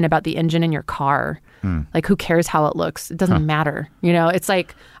opinion about the engine in your car. Like, who cares how it looks? It doesn't matter. It's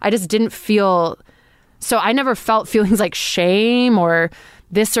like I just didn't feel. So I never felt feelings like shame or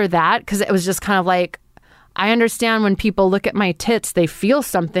this or that, because it was just kind of like, I understand when people look at my tits, they feel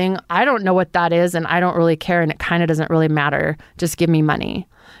something. I don't know what that is, and I don't really care, and it kind of doesn't really matter. Just give me money.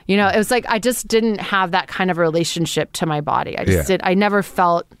 It was like I just didn't have that kind of relationship to my body. I never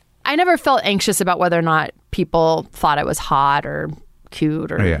felt anxious about whether or not people thought I was hot or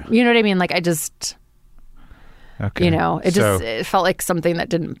cute, or you know what I mean? Like I just, it felt like something that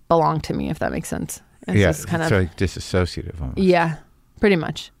didn't belong to me, if that makes sense. It's just kind of, so disassociative almost. Yeah, pretty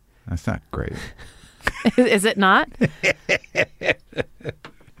much. That's not great. Is it not?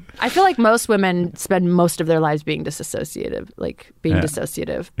 I feel like most women spend most of their lives being dissociative,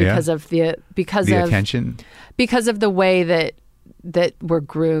 dissociative because of the attention, because of the way that that we're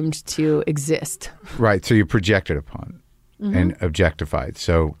groomed to exist. Right. So you're projected upon and objectified.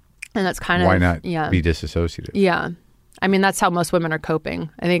 So And that's kind why of not yeah. be disassociative? Yeah. I mean, that's how most women are coping.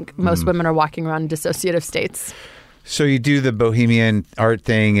 I think most women are walking around in dissociative states. So you do the bohemian art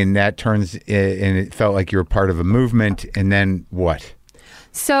thing, and that turns, and it felt like you were part of a movement. And then what?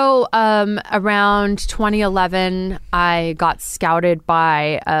 So around 2011, I got scouted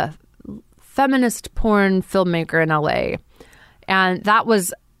by a feminist porn filmmaker in LA, and that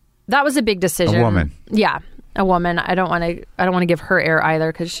was a big decision. A woman. Yeah, a woman. I don't want to give her air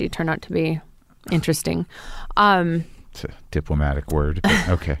either because she turned out to be interesting. It's a diplomatic word, but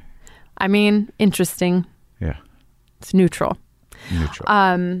okay. I mean, interesting. Yeah. It's neutral. Neutral.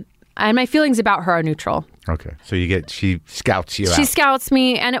 And my feelings about her are neutral. Okay. So she scouts you out. She scouts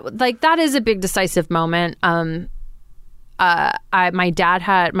me, and that is a big decisive moment. My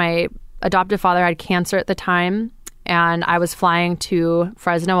adoptive father had cancer at the time, and I was flying to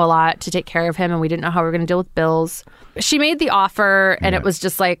Fresno a lot to take care of him, and we didn't know how we were going to deal with bills. She made the offer, and it was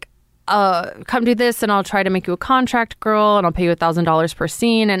just like, come do this, and I'll try to make you a contract girl, and I'll pay you $1,000 per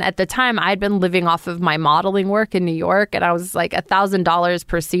scene. And at the time, I'd been living off of my modeling work in New York, and I was like, $1,000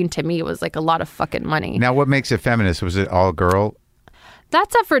 per scene to me was like a lot of fucking money. Now, what makes it feminist? Was it all girl?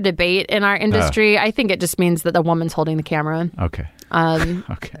 That's up for debate in our industry. I think it just means that the woman's holding the camera. Okay.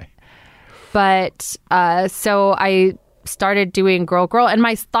 Okay. But so I started doing Girl, and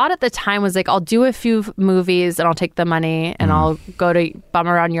my thought at the time was like, I'll do a few movies and I'll take the money and I'll go to bum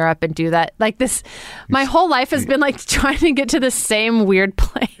around Europe and do that. Like this, my whole life has been like trying to get to the same weird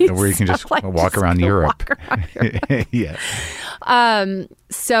place where you can just walk around Europe. Yeah.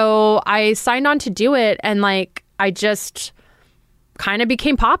 So I signed on to do it, and like I just kind of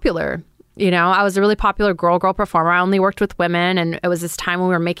became popular. You know, I was a really popular girl performer. I only worked with women, and it was this time when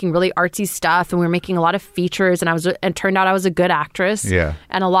we were making really artsy stuff, and we were making a lot of features, and it turned out I was a good actress. Yeah.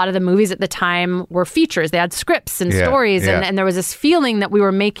 And a lot of the movies at the time were features. They had scripts and stories, and there was this feeling that we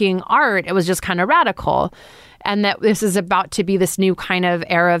were making art. It was just kind of radical. And that this is about to be this new kind of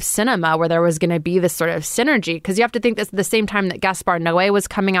era of cinema where there was going to be this sort of synergy. Because you have to think that at the same time that Gaspar Noé was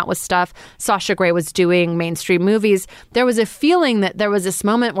coming out with stuff, Sasha Grey was doing mainstream movies, there was a feeling that there was this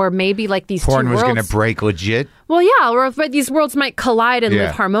moment where maybe like these porn two was worlds... going to break legit? Well, yeah, or these worlds might collide and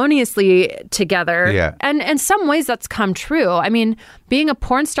live harmoniously together. Yeah. And in some ways that's come true. I mean, being a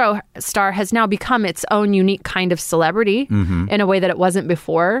porn star has now become its own unique kind of celebrity in a way that it wasn't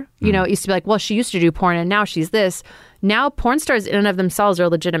before. You know, it used to be like, well, she used to do porn and now she's this. Now porn stars in and of themselves are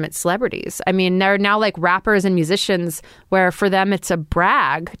legitimate celebrities. I mean, they're now like rappers and musicians where for them it's a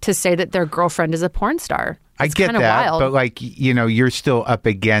brag to say that their girlfriend is a porn star. I get that, wild. but like, you know, you're still up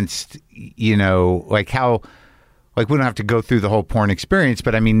against, you know, like how... Like, we don't have to go through the whole porn experience,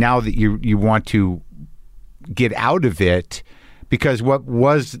 but I mean, now that you want to get out of it, because what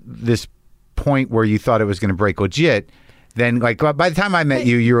was this point where you thought it was going to break legit, then like by the time I met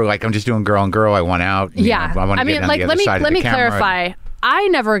you, you were like, I'm just doing girl on girl. I want out. Yeah. I want to get on the other side of the let me camera. clarify. I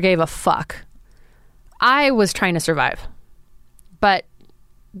never gave a fuck. I was trying to survive. But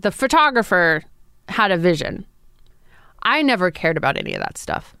the photographer had a vision. I never cared about any of that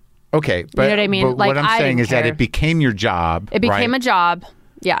stuff. Okay, but, you know what I mean? But like, what I'm saying is care. that it became your job. It became a job.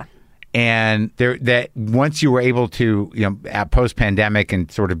 Yeah. And that once you were able to, you know, at post-pandemic and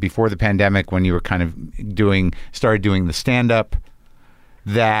sort of before the pandemic, when you were kind of started doing the stand-up,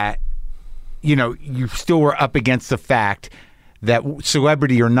 that, you know, you still were up against the fact that,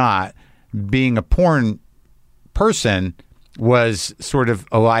 celebrity or not, being a porn person was sort of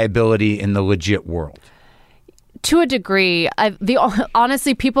a liability in the legit world. To a degree.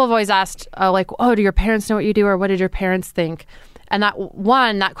 Honestly, people have always asked, like, oh, do your parents know what you do, or what did your parents think? And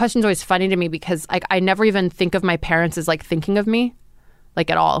that question's always funny to me because like I never even think of my parents as like thinking of me, like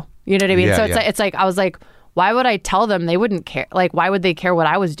at all. You know what I mean? So it's like I was like, why would I tell them? They wouldn't care. Like, why would they care what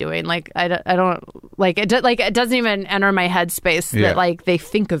I was doing? Like, I don't like it. Like, it doesn't even enter my headspace that like they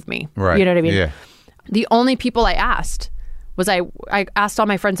think of me. Right. You know what I mean? Yeah. The only people I asked was I asked all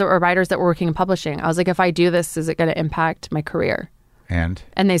my friends that were writers that were working in publishing. I was like, if I do this, is it going to impact my career? And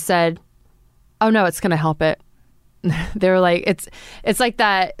they said, oh no, it's going to help it. They were like, it's like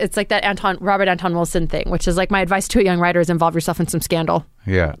that Robert Anton Wilson thing, which is like, my advice to a young writer is involve yourself in some scandal.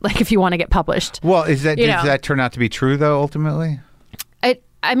 Yeah. Like if you want to get published. Well, does that turn out to be true though, ultimately?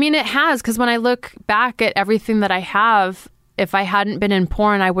 I mean, it has, because when I look back at everything that I have, if I hadn't been in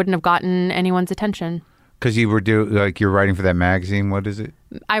porn, I wouldn't have gotten anyone's attention. Because you were you're writing for that magazine. What is it?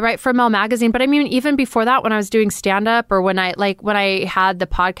 I write for Mel Magazine, but I mean, even before that, when I was doing stand up, or when I had the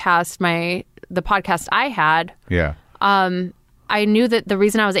podcast, the podcast I had. Yeah. I knew that the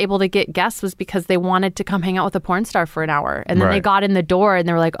reason I was able to get guests was because they wanted to come hang out with a porn star for an hour. And then they got in the door and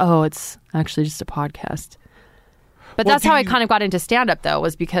they were like, oh, it's actually just a podcast. But that's how I kind of got into stand-up, though,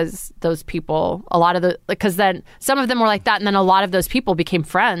 was because those people, a lot of the, because then some of them were like that, and then a lot of those people became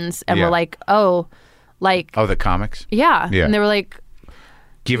friends and were like, oh, like. Oh, the comics? Yeah. And they were like.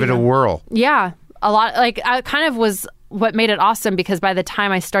 Give it a whirl. Yeah. A lot, like, I kind of was what made it awesome, because by the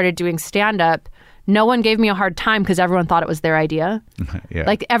time I started doing stand-up, no one gave me a hard time because everyone thought it was their idea.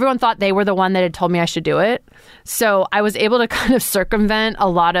 Like, everyone thought they were the one that had told me I should do it. So I was able to kind of circumvent a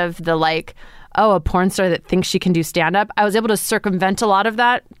lot of the, like, oh, a porn star that thinks she can do stand-up. I was able to circumvent a lot of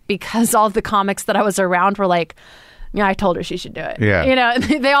that because all of the comics that I was around were like, yeah, I told her she should do it. Yeah. You know,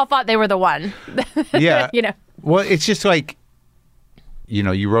 they all thought they were the one. Yeah. You know. Well, it's just like, you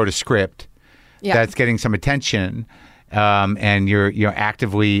know, you wrote a script that's getting some attention, and you're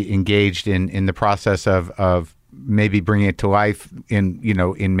actively engaged in the process of maybe bringing it to life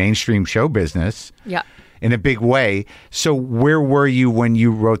in mainstream show business. Yeah. In a big way. So where were you when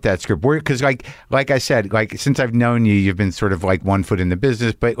you wrote that script? Because like I said, like, since I've known you, you've been sort of like one foot in the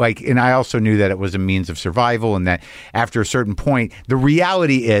business, but like, and I also knew that it was a means of survival, and that after a certain point, the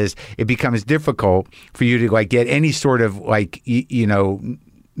reality is it becomes difficult for you to like get any sort of like,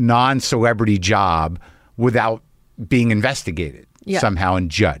 non-celebrity job without being investigated somehow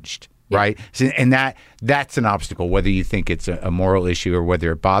and judged. Right. So, and that's an obstacle, whether you think it's a moral issue or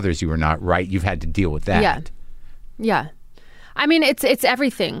whether it bothers you or not. Right. You've had to deal with that. Yeah. Yeah. I mean, it's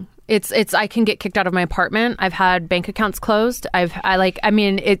everything. It's I can get kicked out of my apartment. I've had bank accounts closed.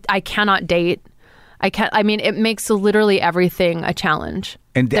 I cannot date. It makes literally everything a challenge.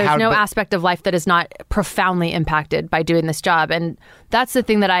 And there's no aspect of life that is not profoundly impacted by doing this job. And that's the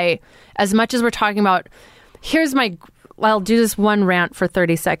thing that as much as we're talking about, I'll do this one rant for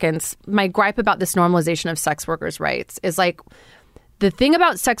 30 seconds. My gripe about this normalization of sex workers' rights is like, the thing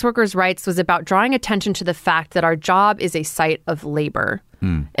about sex workers' rights was about drawing attention to the fact that our job is a site of labor.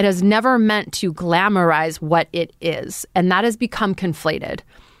 It has never meant to glamorize what it is. And that has become conflated.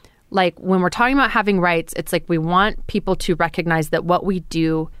 Like, when we're talking about having rights, it's like we want people to recognize that what we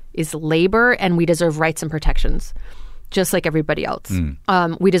do is labor and we deserve rights and protections, just like everybody else.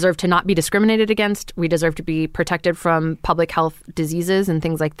 We deserve to not be discriminated against. We deserve to be protected from public health diseases and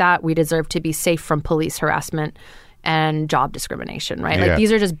things like that. We deserve to be safe from police harassment and job discrimination, right? Like,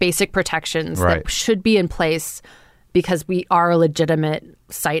 these are just basic protections that should be in place because we are a legitimate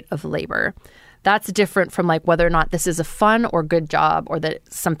site of labor. That's different from like whether or not this is a fun or good job, or that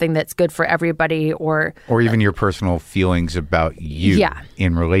something that's good for everybody, or even your personal feelings about you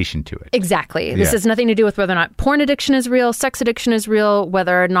in relation to it. Exactly. This has nothing to do with whether or not porn addiction is real, sex addiction is real,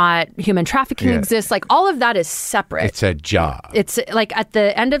 whether or not human trafficking exists. Like, all of that is separate. It's a job. It's like, at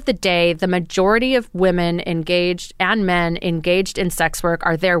the end of the day, the majority of women engaged and men engaged in sex work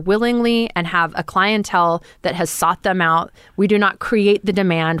are there willingly and have a clientele that has sought them out. We do not create the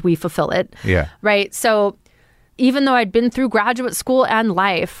demand, we fulfill it. Yeah. Right. So even though I'd been through graduate school and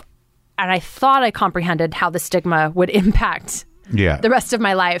life, and I thought I comprehended how the stigma would impact the rest of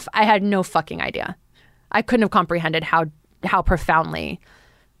my life, I had no fucking idea. I couldn't have comprehended how profoundly,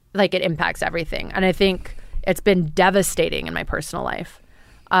 like, it impacts everything. And I think it's been devastating in my personal life,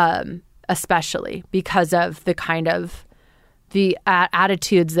 especially because of the kind of the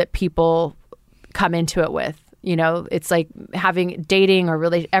attitudes that people come into it with. You know, it's like dating or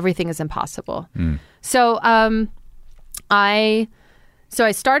really everything is impossible. So I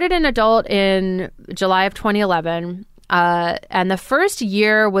started an adult in July of 2011. And the first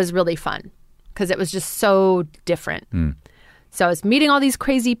year was really fun because it was just so different. So I was meeting all these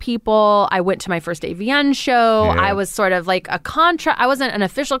crazy people. I went to my first AVN show. I was sort of like I wasn't an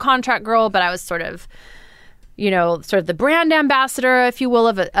official contract girl, but I was sort of the brand ambassador, if you will,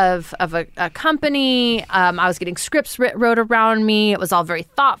 of a company. I was getting scripts wrote around me. It was all very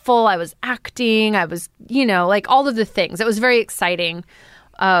thoughtful. I was acting. I was, like all of the things. It was very exciting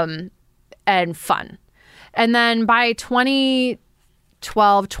and fun. And then by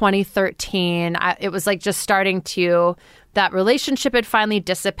 2012, 2013, it was like just starting that relationship had finally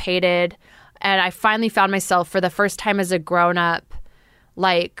dissipated. And I finally found myself for the first time as a grown-up,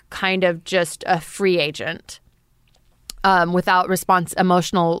 like kind of just a free agent. Without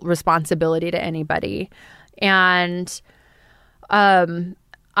emotional responsibility to anybody. And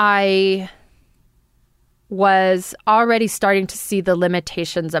I was already starting to see the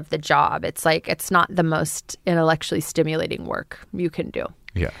limitations of the job. It's like, it's not the most intellectually stimulating work you can do.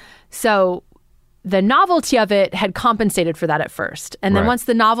 Yeah. So the novelty of it had compensated for that at first. And then once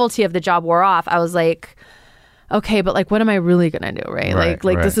the novelty of the job wore off, I was like, okay, but like, what am I really going to do? Right.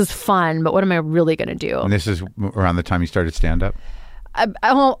 Like this is fun, but what am I really going to do? And this is around the time you started stand up?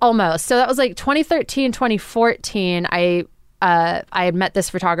 Almost. So that was like 2013, 2014. I had met this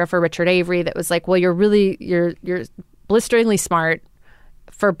photographer, Richard Avery, that was like, well, you're blisteringly smart.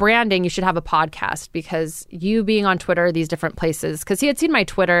 For branding, you should have a podcast, because you being on Twitter, these different places, because he had seen my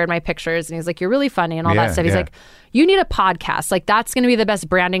Twitter and my pictures, and he's like, you're really funny and all that stuff. He's like, you need a podcast. Like, that's going to be the best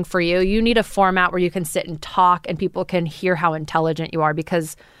branding for you. You need a format where you can sit and talk and people can hear how intelligent you are,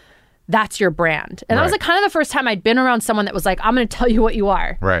 because that's your brand. And that was like kind of the first time I'd been around someone that was like, I'm going to tell you what you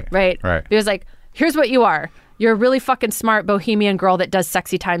are. Right. He was like, here's what you are. You're a really fucking smart bohemian girl that does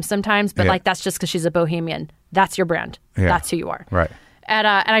sexy time sometimes, but like, that's just because she's a bohemian. That's your brand. Yeah. That's who you are. Right. And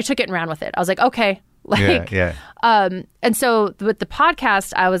I took it and ran with it. I was like, okay. Like, and so with the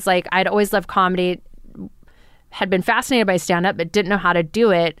podcast, I was like, I'd always loved comedy, had been fascinated by stand-up, but didn't know how to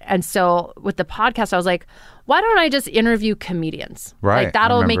do it. And so with the podcast, I was like, why don't I just interview comedians? Right. Like,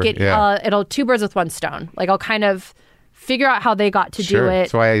 that'll make it, it'll two birds with one stone. Like, I'll kind of figure out how they got to do it.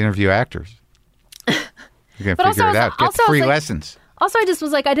 That's why I interview actors. You can figure it out. Get free lessons. Also, I just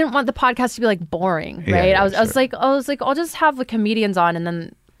was like, I didn't want the podcast to be like boring, right? Yeah, I was like, I'll just have the comedians on, and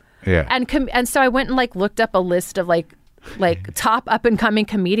then, and so I went and like looked up a list of like top up and coming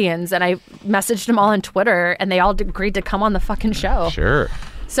comedians, and I messaged them all on Twitter, and they all agreed to come on the fucking show. Sure.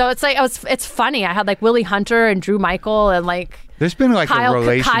 So it's like it's funny. I had like Willie Hunter and Drew Michael and like there's been like a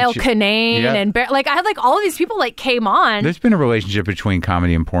relationship. Kyle Kinane and like I had like all of these people like came on. There's been a relationship between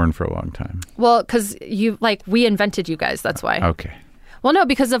comedy and porn for a long time. Well, because we invented you guys. That's why. Okay. Well, no,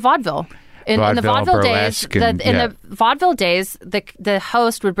 because of vaudeville. In the vaudeville days, the vaudeville days, the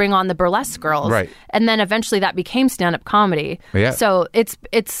host would bring on the burlesque girls, right? And then eventually that became stand-up comedy. Yeah. So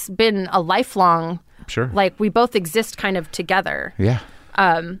it's been a lifelong. Sure. Like, we both exist kind of together. Yeah.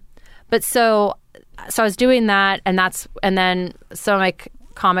 But so I was doing that, and then some of my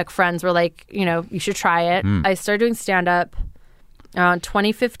comic friends were like, you should try it. I started doing stand-up around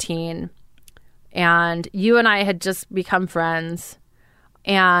 2015, and you and I had just become friends.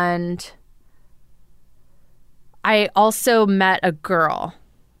 And I also met a girl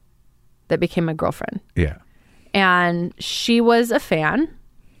that became my girlfriend. Yeah. And she was a fan.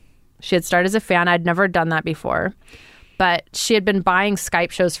 She had started as a fan. I'd never done that before. But she had been buying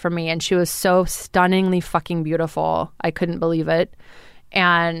Skype shows for me, and she was so stunningly fucking beautiful. I couldn't believe it.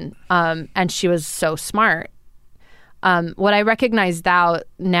 And she was so smart. What I recognize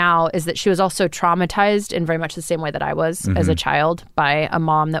now is that she was also traumatized in very much the same way that I was as a child, by a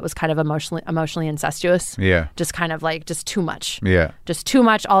mom that was kind of emotionally incestuous. Yeah. Just kind of like, just too much. Yeah. Just too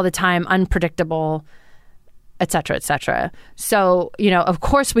much all the time, unpredictable, et cetera, et cetera. So, of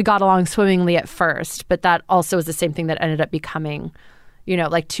course we got along swimmingly at first, but that also is the same thing that ended up becoming,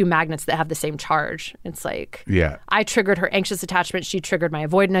 like two magnets that have the same charge. It's like, I triggered her anxious attachment. She triggered my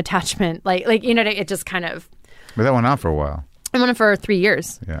avoidant attachment. It just kind of... But that went on for a while. It went on for 3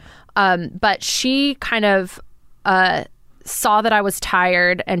 years. Yeah. But she kind of saw that I was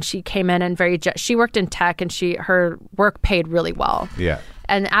tired, and she came in and she worked in tech, and her work paid really well. Yeah.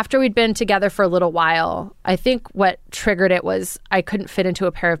 And after we'd been together for a little while, I think what triggered it was I couldn't fit into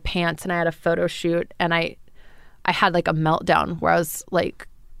a pair of pants, and I had a photo shoot, and I had like a meltdown where I was like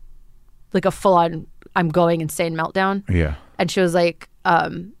a full on I'm going insane meltdown. Yeah. And she was like,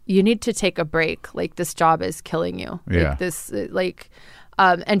 you need to take a break. Like, this job is killing you. Yeah.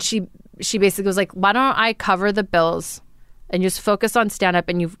 And she basically was like, why don't I cover the bills and just focus on stand up,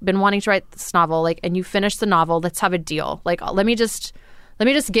 and you've been wanting to write this novel, and you finish the novel, let's have a deal. Like, let me just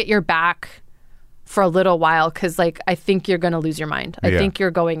get your back for a little while, because I think you're going to lose your mind. I think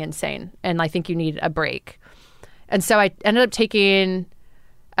you're going insane, and I think you need a break. And so I ended up taking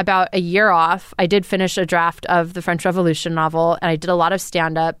about a year off. I did finish a draft of the French Revolution novel, and I did a lot of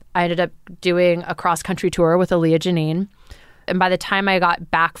stand-up. I ended up doing a cross-country tour with Aaliyah Janine. And by the time I got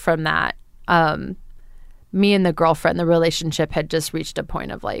back from that, me and the relationship had just reached a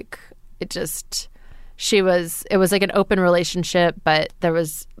point of it was like an open relationship, but there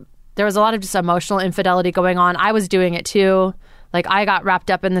was a lot of just emotional infidelity going on. I was doing it too. Like, I got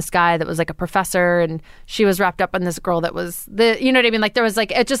wrapped up in this guy that was like a professor, and she was wrapped up in this girl that was you know what I mean? Like, there was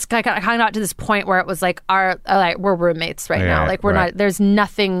it just kind of got to this point where it was like, we're roommates right now. Like, we're not, there's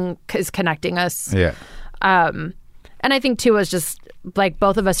nothing is connecting us. Yeah. And I think too was just like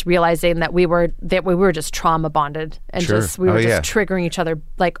both of us realizing that we were just trauma bonded, and we were just triggering each other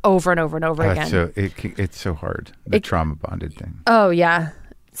like over and over and over again. So it's so hard, the trauma bonded thing. Oh yeah.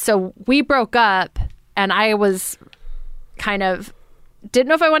 So we broke up, and I was kind of didn't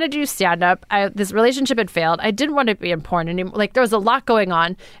know if I wanted to do stand-up. This relationship had failed. I didn't want to be in porn anymore. Like, there was a lot going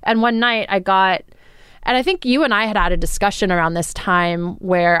on. And one night I got And I think you and I had a discussion around this time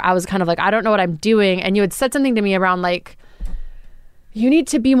where I was kind of like, I don't know what I'm doing. And you had said something to me around like, you need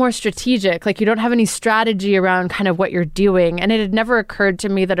to be more strategic. Like you don't have any strategy around kind of what you're doing. And it had never occurred to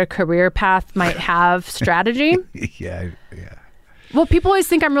me that a career path might have strategy. Yeah. Well, people always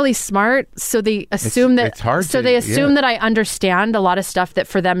think I'm really smart, so they assume that. It's hard. They assume that I understand a lot of stuff that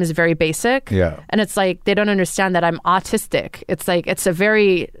for them is very basic. Yeah, and it's like they don't understand that I'm autistic. It's like it's a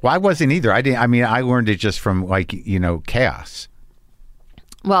very. Well, I wasn't either. I didn't. I mean, I learned it just from like chaos.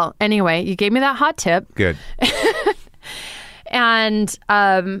 Well, anyway, you gave me that hot tip. Good. And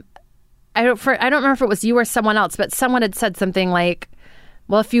I don't remember if it was you or someone else, but someone had said something like,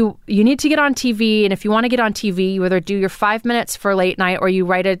 well, if you need to get on TV, and if you want to get on TV, you either do your 5 minutes for late night or you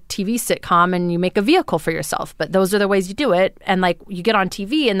write a TV sitcom and you make a vehicle for yourself. But those are the ways you do it. And like you get on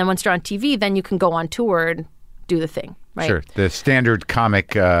TV, and then once you're on TV, then you can go on tour and do the thing. Right? Sure. The standard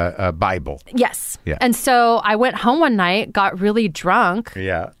comic Bible. Yes. Yeah. And so I went home one night, got really drunk.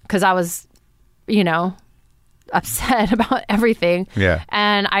 Yeah. Because I was, upset about everything. Yeah.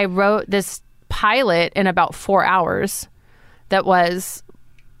 And I wrote this pilot in about 4 hours.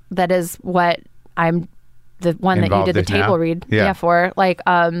 That is what I'm the one Involved that you did the in table now? read Yeah. for.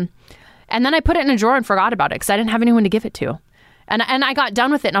 And then I put it in a drawer and forgot about it because I didn't have anyone to give it to. And I got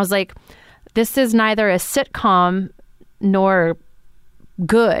done with it and I was like, this is neither a sitcom nor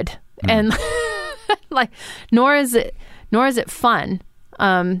good. And like nor is it fun.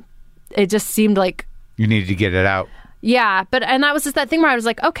 It just seemed like You needed to get it out. yeah, and that was just that thing where I was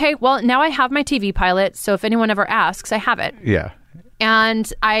like, okay, well, now I have my TV pilot, so if anyone ever asks, I have it. Yeah.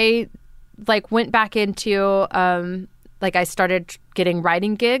 And I went back into I started getting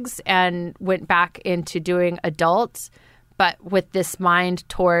writing gigs and went back into doing adults, but with this mind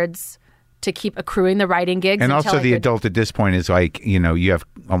towards to keep accruing the writing gigs. And until also the adult at this point is like, you have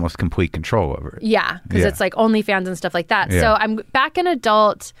almost complete control over it. Yeah, because it's like OnlyFans and stuff like that. Yeah. So I'm back in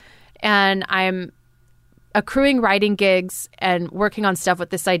adult and I'm accruing writing gigs and working on stuff with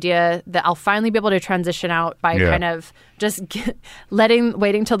this idea that I'll finally be able to transition out by kind of just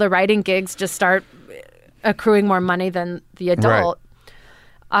waiting till the writing gigs just start accruing more money than the adult.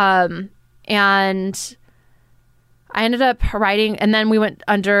 Right. And I ended up writing, and then we went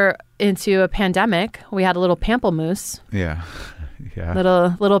into a pandemic. We had a little pamplemousse. Yeah. Yeah.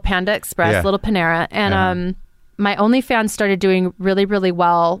 Little Panda Express, little Panera. And my OnlyFans started doing really, really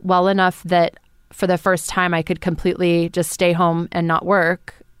well enough that for the first time, I could completely just stay home and not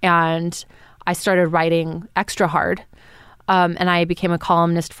work. And I started writing extra hard. And I became a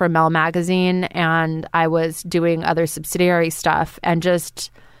columnist for Mel Magazine. And I was doing other subsidiary stuff and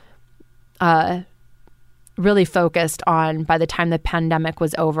just really focused on, by the time the pandemic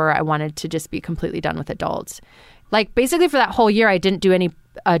was over, I wanted to just be completely done with adults. Like basically for that whole year, I didn't do any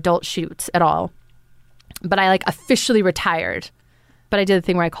adult shoots at all. But I officially retired. But I did the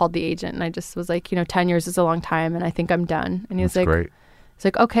thing where I called the agent and I just was like, 10 years is a long time and I think I'm done. And he was like, great. He's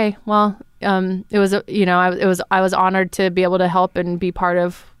like, okay, well, it was, I was honored to be able to help and be part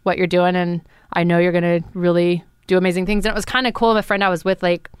of what you're doing. And I know you're going to really do amazing things. And it was kind of cool. My friend I was with,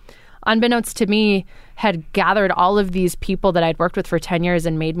 unbeknownst to me, had gathered all of these people that I'd worked with for 10 years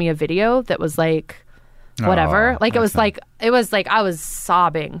and made me a video that was whatever. Oh, it was I was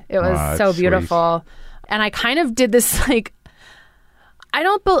sobbing. It was so beautiful. Sweet. And I kind of did this I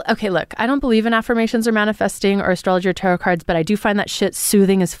don't believe in affirmations or manifesting or astrology or tarot cards, but I do find that shit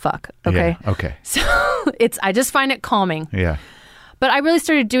soothing as fuck. Okay. Yeah, okay. So I just find it calming. Yeah. But I really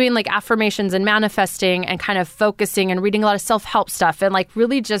started doing affirmations and manifesting and kind of focusing and reading a lot of self-help stuff and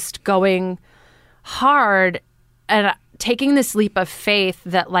really just going hard and taking this leap of faith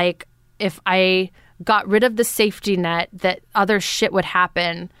that if I got rid of the safety net, that other shit would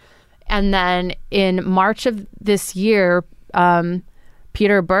happen. And then in March of this year,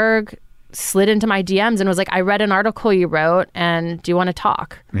 Peter Berg slid into my DMs and was like, I read an article you wrote and do you want to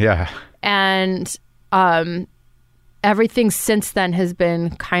talk? Yeah. And everything since then has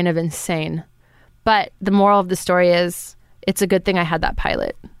been kind of insane. But the moral of the story is it's a good thing I had that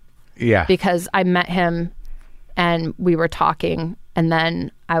pilot. Yeah. Because I met him and we were talking. And then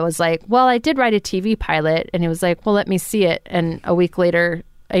I was like, well, I did write a TV pilot. And he was like, well, let me see it. And a week later,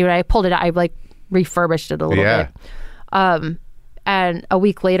 I pulled it out. I refurbished it a little bit. And a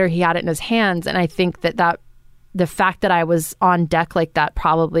week later, he had it in his hands. And I think that the fact that I was on deck like that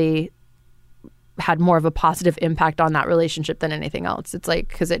probably had more of a positive impact on that relationship than anything else. It's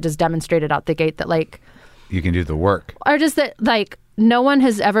because it just demonstrated out the gate that you can do the work. Or just that no one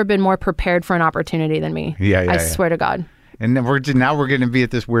has ever been more prepared for an opportunity than me. Yeah. I swear to God. And then we're going to be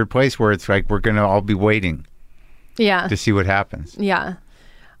at this weird place where it's we're going to all be waiting. Yeah. To see what happens. Yeah.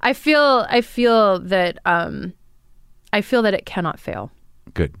 I feel that it cannot fail.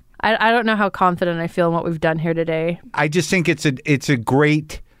 Good. I don't know how confident I feel in what we've done here today. I just think it's a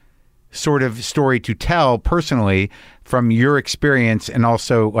great sort of story to tell personally from your experience, and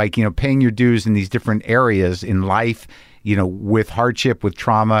also like, paying your dues in these different areas in life, with hardship, with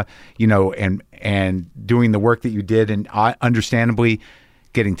trauma, and doing the work that you did, and understandably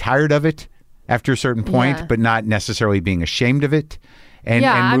getting tired of it after a certain point, but not necessarily being ashamed of it. And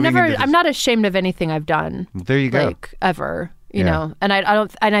I'm not ashamed of anything I've done. Well, there you go. Like ever, you know, and I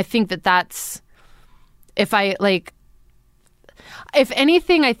don't, and I think that's, if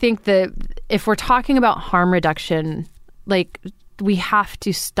anything, I think that if we're talking about harm reduction, like we have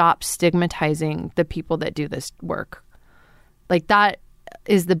to stop stigmatizing the people that do this work. Like that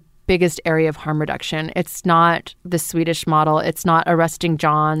is the biggest area of harm reduction. It's not the Swedish model. It's not arresting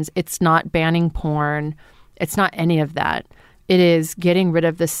Johns. It's not banning porn. It's not any of that. It is getting rid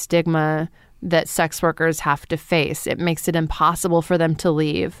of the stigma that sex workers have to face. It makes it impossible for them to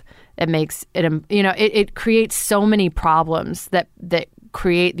leave. It makes it, it creates so many problems that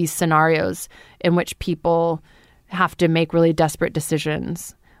create these scenarios in which people have to make really desperate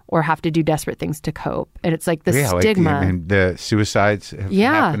decisions or have to do desperate things to cope. And it's like the stigma. And the suicides have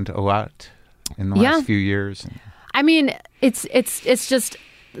happened a lot in the last few years. I mean, it's just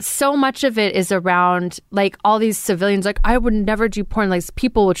so much of it is around like all these civilians, like I would never do porn. Like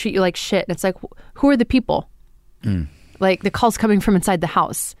people will treat you like shit. And it's like, who are the people? Like the call's coming from inside the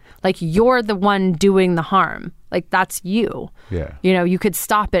house. Like you're the one doing the harm. Like that's you. Yeah. You could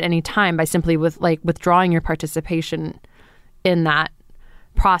stop at any time by simply withdrawing your participation in that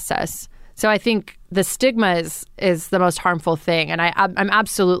process. So I think the stigma is the most harmful thing. And I'm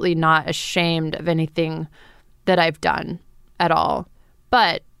absolutely not ashamed of anything that I've done at all.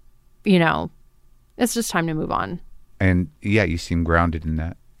 But, it's just time to move on. And yeah, you seem grounded in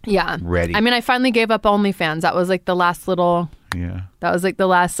that. Yeah. Ready. I mean, I finally gave up OnlyFans. That was like the last little... Yeah. That was like the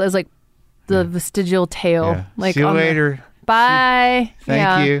last... It was like the vestigial tail. Yeah. Like, see you later. Bye.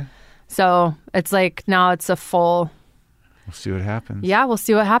 Thank you. So it's like now it's a full... We'll see what happens. Yeah, we'll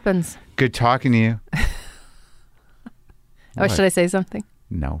see what happens. Good talking to you. Oh, should I say something?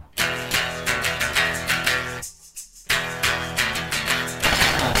 No.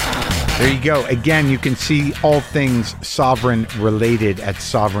 There you go. Again, you can see all things Sovereign related at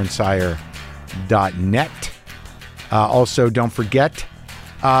sovereignsire.net. Also, don't forget,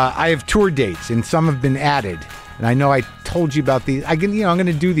 I have tour dates, and some have been added. And I know I told you about these. I'm going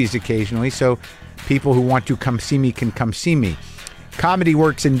to do these occasionally, so people who want to come see me can come see me. Comedy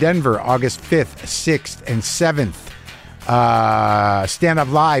Works in Denver, August 5th, 6th, and 7th. Stand Up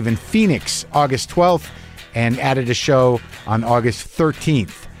Live in Phoenix, August 12th, and added a show on August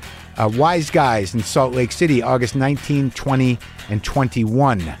 13th. Wise Guys in Salt Lake City, August 19, 20, and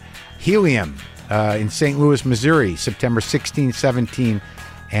 21. Helium in St. Louis, Missouri, September 16, 17,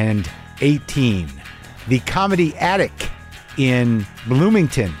 and 18. The Comedy Attic in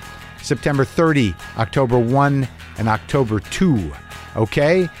Bloomington, September 30, October 1, and October 2.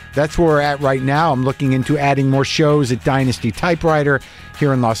 Okay, that's where we're at right now. I'm looking into adding more shows at Dynasty Typewriter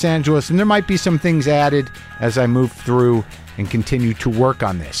here in Los Angeles, and there might be some things added as I move through and continue to work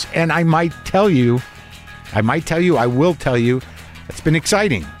on this. And I will tell you, it's been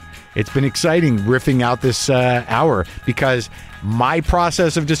exciting. It's been exciting riffing out this hour, because my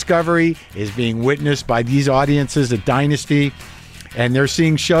process of discovery is being witnessed by these audiences at Dynasty, and they're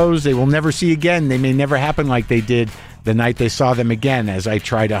seeing shows they will never see again. They may never happen like they did the night they saw them again, as I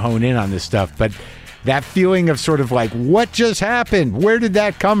try to hone in on this stuff. But that feeling of sort of like, what just happened? Where did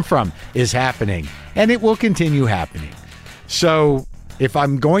that come from? Is happening. And it will continue happening. So if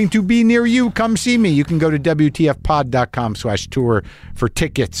I'm going to be near you, come see me. You can go to WTFpod.com/tour for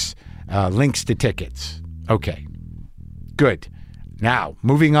tickets, links to tickets. Okay, good. Now,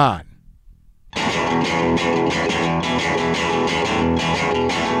 moving on.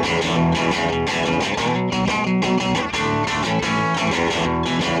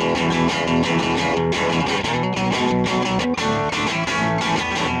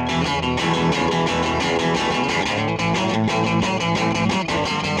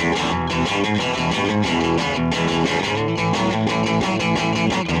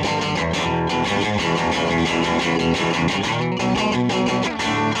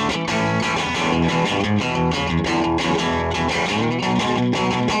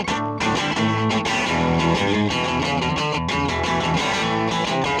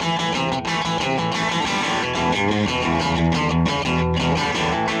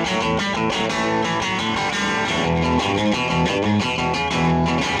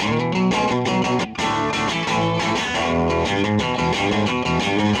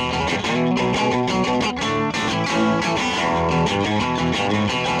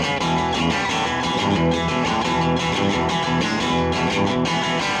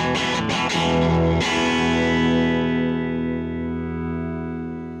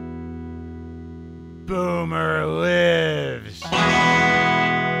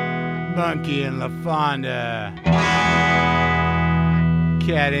 Funky and LaFonda.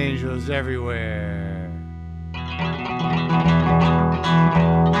 Cat angels everywhere.